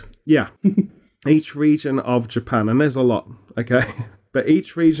beers. Yeah. Each region of Japan, and there's a lot, okay? But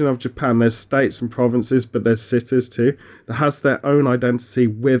each region of Japan, there's states and provinces, but there's cities too, that has their own identity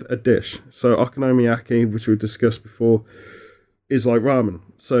with a dish. So okonomiyaki, which we've discussed before, is like ramen.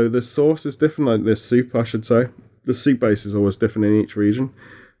 So the sauce is different, like the soup, I should say. The soup base is always different in each region.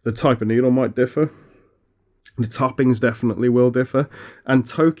 The type of noodle might differ. The toppings definitely will differ. And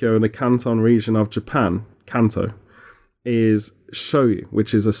Tokyo, in the Kanton region of Japan, Kanto, is shoyu,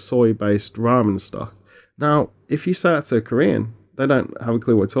 which is a soy-based ramen stock. Now, if you say that to a Korean, they don't have a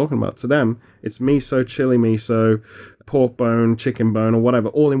clue what we're talking about. To them, it's miso, chili miso, pork bone, chicken bone, or whatever,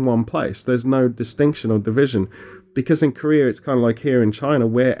 all in one place. There's no distinction or division. Because in Korea, it's kind of like here in China,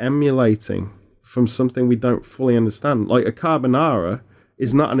 we're emulating from something we don't fully understand. Like a carbonara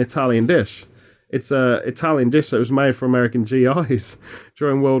is not an Italian dish. It's an Italian dish that was made for American GIs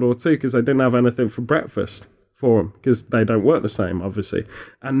during World War II because they didn't have anything for breakfast for them because they don't work the same, obviously.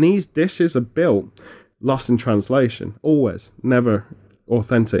 And these dishes are built lost in translation, always, never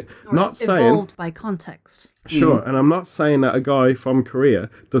authentic. Or not saying evolved by context. Sure, and I'm not saying that a guy from Korea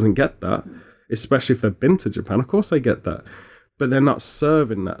doesn't get that, especially if they've been to Japan. Of course they get that, but they're not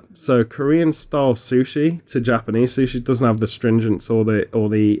serving that. So Korean style sushi to Japanese sushi doesn't have the stringence or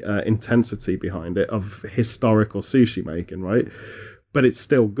the intensity behind it of historical sushi making, right? but it's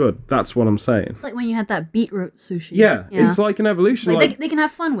still good. That's what I'm saying. It's like when you had that beetroot sushi. Yeah, it's like an evolution. Like they can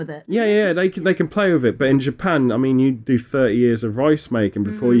have fun with it. Yeah, they can play with it. But in Japan, I mean, you do 30 years of rice making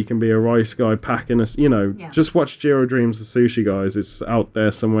before you can be a rice guy packing us. Just watch Jiro Dreams the Sushi Guys. It's out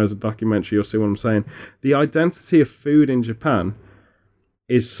there somewhere as a documentary. You'll see what I'm saying. The identity of food in Japan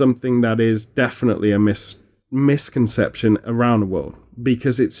is something that is definitely a misconception around the world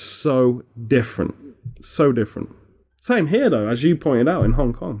because it's so different. So different. Same here, though, as you pointed out, in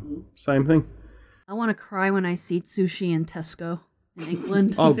Hong Kong. Same thing. I want to cry when I see sushi in Tesco in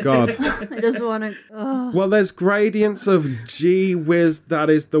England. Oh, God. I just want to... Well, there's gradients of gee whiz, that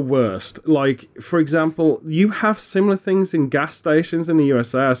is the worst. Like, for example, you have similar things in gas stations in the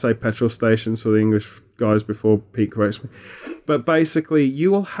USA. I say petrol stations for the English guys before Pete corrects me. But basically, you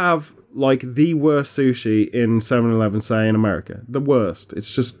will have, like, the worst sushi in 7-Eleven, say, in America. The worst.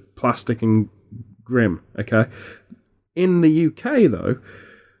 It's just plastic and grim, okay? In the UK, though,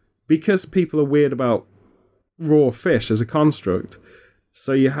 because people are weird about raw fish as a construct,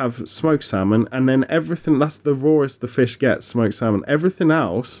 so you have smoked salmon, and then everything, that's the rawest the fish gets, smoked salmon. Everything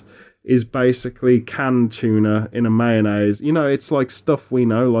else is basically canned tuna in a mayonnaise. It's like stuff we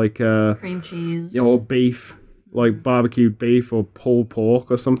know, like... cream cheese. Or beef, like barbecued beef or pulled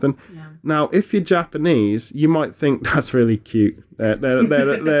pork or something. Yeah. Now, if you're Japanese, you might think that's really cute.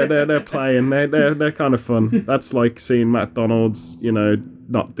 They're playing. They're kind of fun. That's like seeing McDonald's,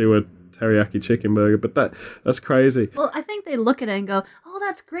 not do a teriyaki chicken burger, but that's crazy. Well, I think they look at it and go, "Oh,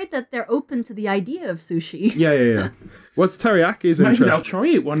 that's great that they're open to the idea of sushi." Yeah. What's teriyaki is interesting. Maybe they'll try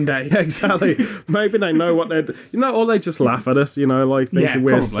it one day. Yeah, exactly. Maybe they know what they're... or they just laugh at us, like thinking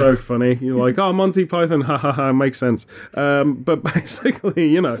we're so funny. You're like, oh, Monty Python, ha ha ha, makes sense. But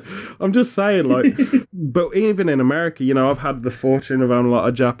basically, I'm just saying, like... But even in America, I've had the fortune of having a lot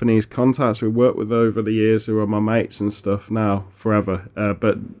of Japanese contacts we worked with over the years who are my mates and stuff now, forever.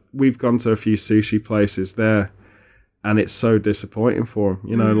 But we've gone to a few sushi places there. And it's so disappointing for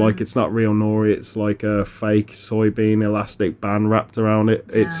them, like it's not real nori, it's like a fake soybean elastic band wrapped around it.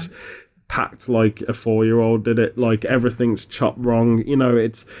 Yeah. It's packed like a 4-year-old did it, like everything's chopped wrong.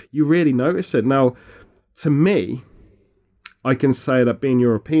 You really notice it. Now, to me, I can say that being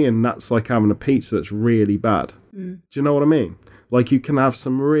European, that's like having a pizza that's really bad. Do you know what I mean? Like you can have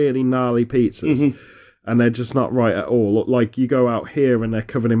some really gnarly pizzas. And they're just not right at all. Like, you go out here and they're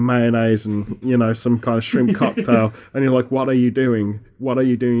covered in mayonnaise and, some kind of shrimp cocktail. And you're like, what are you doing? What are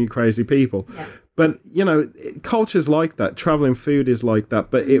you doing, you crazy people? Yeah. But, culture's like that. Traveling food is like that.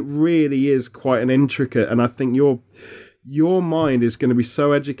 But it really is quite an intricate. And I think your mind is going to be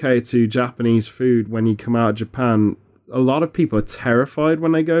so educated to Japanese food when you come out of Japan. A lot of people are terrified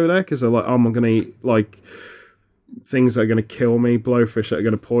when they go there because they're like, oh, I'm going to eat, like... things that are going to kill me, blowfish that are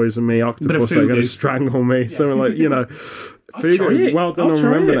going to poison me, octopus that are going to strangle me. Yeah. So like, food. Well done on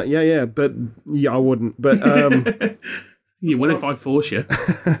remembering that. Yeah, but I wouldn't. But you will if I force you.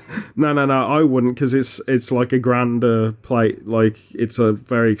 No, I wouldn't because it's like a grander plate. Like it's a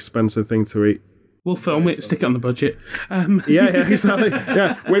very expensive thing to eat. We'll film it, stick it on the budget. Yeah, exactly.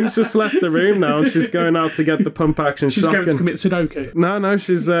 Yeah, Wynn's just left the room now and she's going out to get the pump action shotgun. She's going to commit Sudoku. No,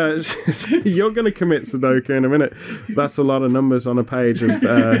 she's you're going to commit Sudoku in a minute. That's a lot of numbers on a page of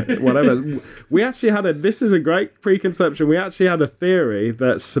whatever. We actually had this is a great preconception. We actually had a theory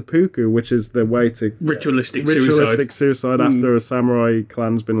that seppuku, which is the way to... Ritualistic suicide after a samurai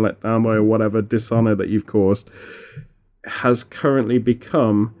clan's been let down by whatever dishonor that you've caused, has currently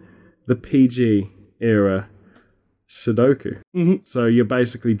become... the PG era Sudoku. So you're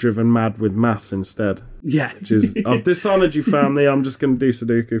basically driven mad with maths instead. Yeah. Which is, I've dishonored you, family. I'm just going to do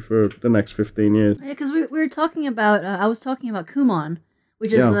Sudoku for the next 15 years. Yeah, because we were talking about, I was talking about Kumon,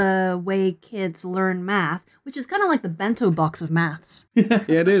 which is the way kids learn math, which is kind of like the bento box of maths. Yeah,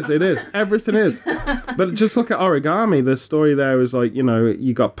 it is. Everything is. But just look at origami. The story there is like,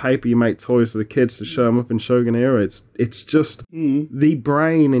 you got paper, you make toys for the kids to show them up in Shogun era. It's just the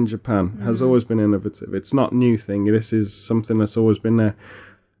brain in Japan has always been innovative. It's not a new thing. This is something that's always been there.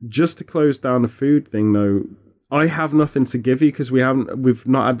 Just to close down the food thing, though, I have nothing to give you because we've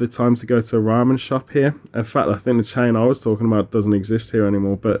not had the time to go to a ramen shop here. In fact, I think the chain I was talking about doesn't exist here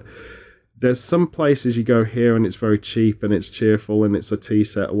anymore. But there's some places you go here and it's very cheap and it's cheerful and it's a tea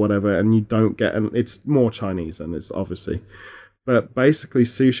set or whatever, and you don't get, and it's more Chinese than it's obviously. But basically,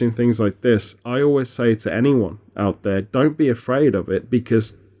 sushi and things like this, I always say to anyone out there, don't be afraid of it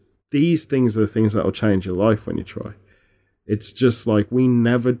because these things are the things that will change your life when you try. It's just like we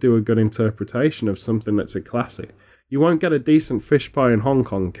never do a good interpretation of something that's a classic. You won't get a decent fish pie in Hong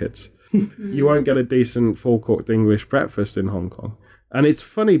Kong, kids. You won't get a decent full-cooked English breakfast in Hong Kong. And it's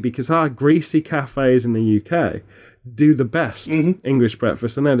funny because our greasy cafes in the UK do the best English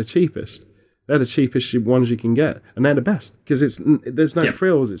breakfast, and they're the cheapest. They're the cheapest ones you can get, and they're the best because there's no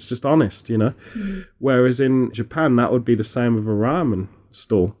frills. It's just honest, you know. Whereas in Japan, that would be the same with a ramen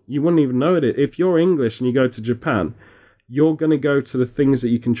store. You wouldn't even know it. If you're English and you go to Japan, you're going to go to the things that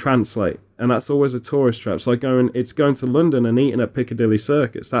you can translate, and that's always a tourist trap. It's like going to London and eating at Piccadilly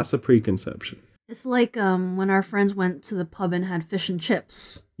Circus. That's a preconception. It's like when our friends went to the pub and had fish and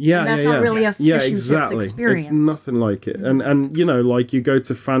chips. Yeah, that's not really a fish and chips experience. It's nothing like it. And you know, like you go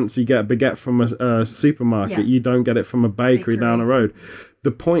to France, you get a baguette from a supermarket. Yeah. You don't get it from a bakery down the road.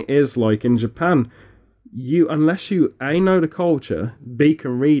 The point is, like in Japan, unless you A, know the culture, B,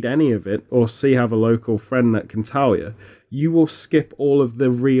 can read any of it, or C, have a local friend that can tell you, you will skip all of the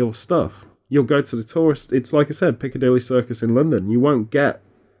real stuff. You'll go to the tourist. It's like I said, Piccadilly Circus in London. You won't get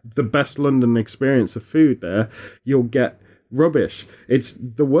the best London experience of food there. You'll get rubbish. It's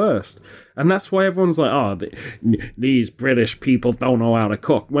the worst. And that's why everyone's like, these British people don't know how to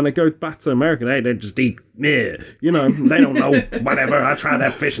cook. When they go back to America, they just eat, you know, they don't know, whatever. I tried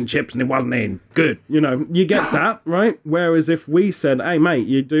that fish and chips and it wasn't any good. You know, you get that, right? Whereas if we said, hey, mate,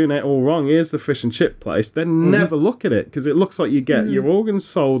 you're doing it all wrong. Here's the fish and chip place. They'd never look at it because it looks like you get your organs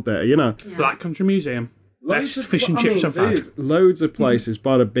sold there, you know. Yeah. Black Country Museum. Best fish and chips I've had. Loads of places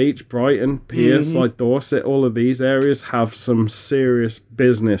by the beach, Brighton, Pierce, like Dorset, all of these areas have some serious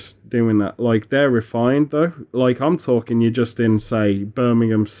business doing that. Like, they're refined, though. Like, I'm talking, you're just in, say,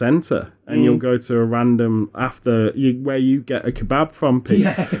 Birmingham Centre, and you'll go to a random where you get a kebab from, Pete.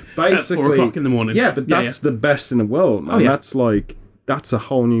 Yeah, basically, at 4 o'clock in the morning. Yeah, but that's the best in the world, man. That's a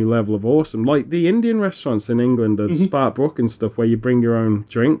whole new level of awesome. Like the Indian restaurants in England at Spark Brook and stuff, where you bring your own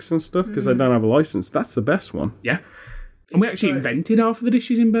drinks and stuff because they don't have a license. That's the best one. Yeah. And we actually invented half of the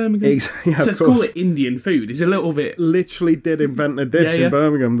dishes in Birmingham. So to call it Indian food is a little bit... Literally did invent a dish in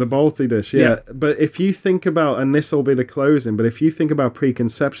Birmingham, the Balti dish, But if you think about, and this will be the closing, but if you think about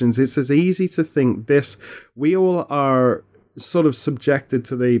preconceptions, it's as easy to think this. We all are sort of subjected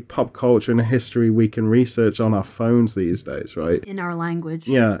to the pop culture and the history we can research on our phones these days, right? In our language.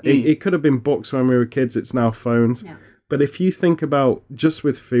 Yeah, it could have been books when we were kids, it's now phones. Yeah. But if you think about just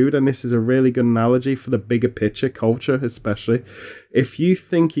with food, and this is a really good analogy for the bigger picture, culture especially, if you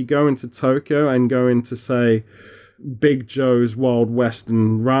think you go into Tokyo and go into, say, Big Joe's Wild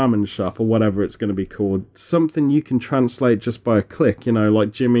Western ramen shop or whatever it's going to be called, something you can translate just by a click, you know,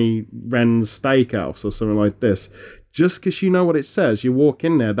 like Jimmy Wren's Steakhouse or something like this. Just because you know what it says, you walk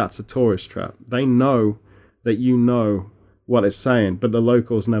in there, that's a tourist trap. They know that you know what it's saying, but the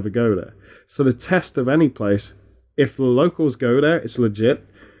locals never go there. So the test of any place, if the locals go there, it's legit.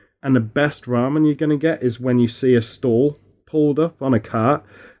 And the best ramen you're going to get is when you see a stall pulled up on a cart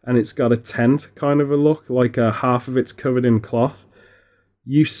and it's got a tent kind of a look, like half of it's covered in cloth.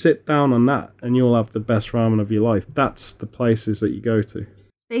 You sit down on that and you'll have the best ramen of your life. That's the places that you go to.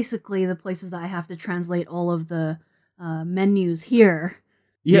 Basically, the places that I have to translate all of the menus here.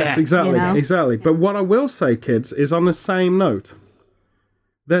 Yes, exactly, you know? Exactly. But what I will say, kids, is on the same note,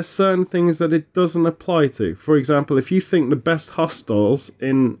 there's certain things that it doesn't apply to. For example, if you think the best hostels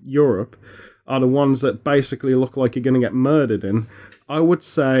in Europe are the ones that basically look like you're going to get murdered in, I would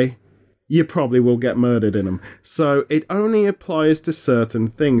say you probably will get murdered in them. So it only applies to certain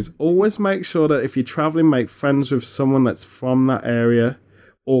things. Always make sure that if you're traveling, make friends with someone that's from that area,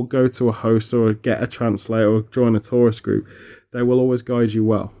 or go to a host or get a translator or join a tourist group. They will always guide you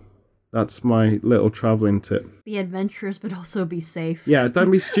well. That's my little traveling tip. Be adventurous, but also be safe. Yeah,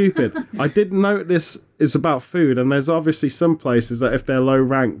 don't be stupid. I did note this is about food, and there's obviously some places that if they're low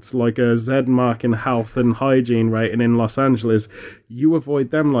ranked, like a Z mark in health and hygiene rating in Los Angeles, you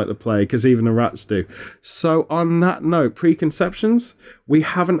avoid them like the plague, because even the rats do. So on that note, preconceptions, we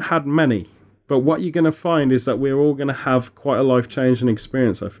haven't had many. But what you're going to find is that we're all going to have quite a life-changing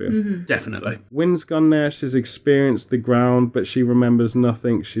experience, I feel. Mm-hmm. Definitely. Wynn's gone there. She's experienced the ground, but she remembers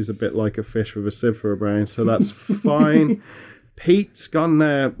nothing. She's a bit like a fish with a sieve for a brain, so that's fine. Pete's gone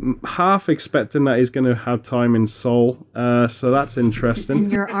there half expecting that he's going to have time in Seoul, so that's interesting.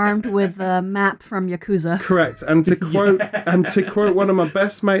 And you're armed with a map from Yakuza. Correct. And to quote one of my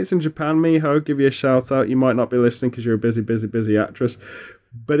best mates in Japan, Miho, give you a shout out. You might not be listening because you're a busy actress.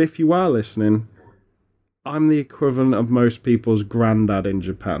 But if you are listening, I'm the equivalent of most people's granddad in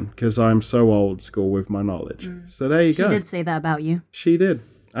Japan because I'm so old school with my knowledge. So there you go. She did say that about you. She did.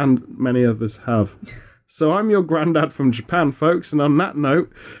 And many others have. So I'm your granddad from Japan, folks. And on that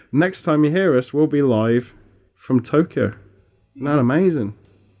note, next time you hear us, we'll be live from Tokyo. Isn't that amazing?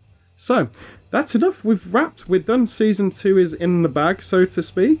 So that's enough. We've wrapped. We're done. Season 2 is in the bag, so to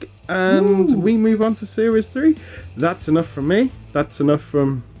speak. And we move on to Series 3. That's enough from me. That's enough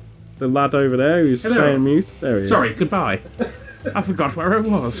from the lad over there who's staying mute. There he is. Sorry, goodbye. I forgot where I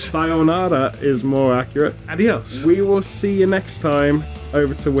was. Sayonara is more accurate. Adios. We will see you next time.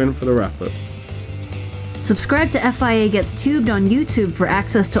 Over to Win for the wrap-up. Subscribe to FIA Gets Tubed on YouTube for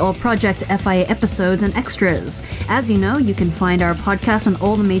access to all Project FIA episodes and extras. As you know, you can find our podcast on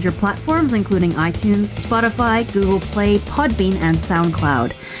all the major platforms, including iTunes, Spotify, Google Play, Podbean, and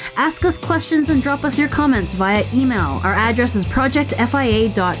SoundCloud. Ask us questions and drop us your comments via email. Our address is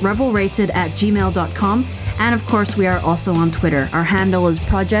projectfia.rebelrated@gmail.com, and of course, we are also on Twitter. Our handle is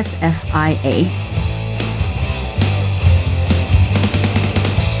Project FIA.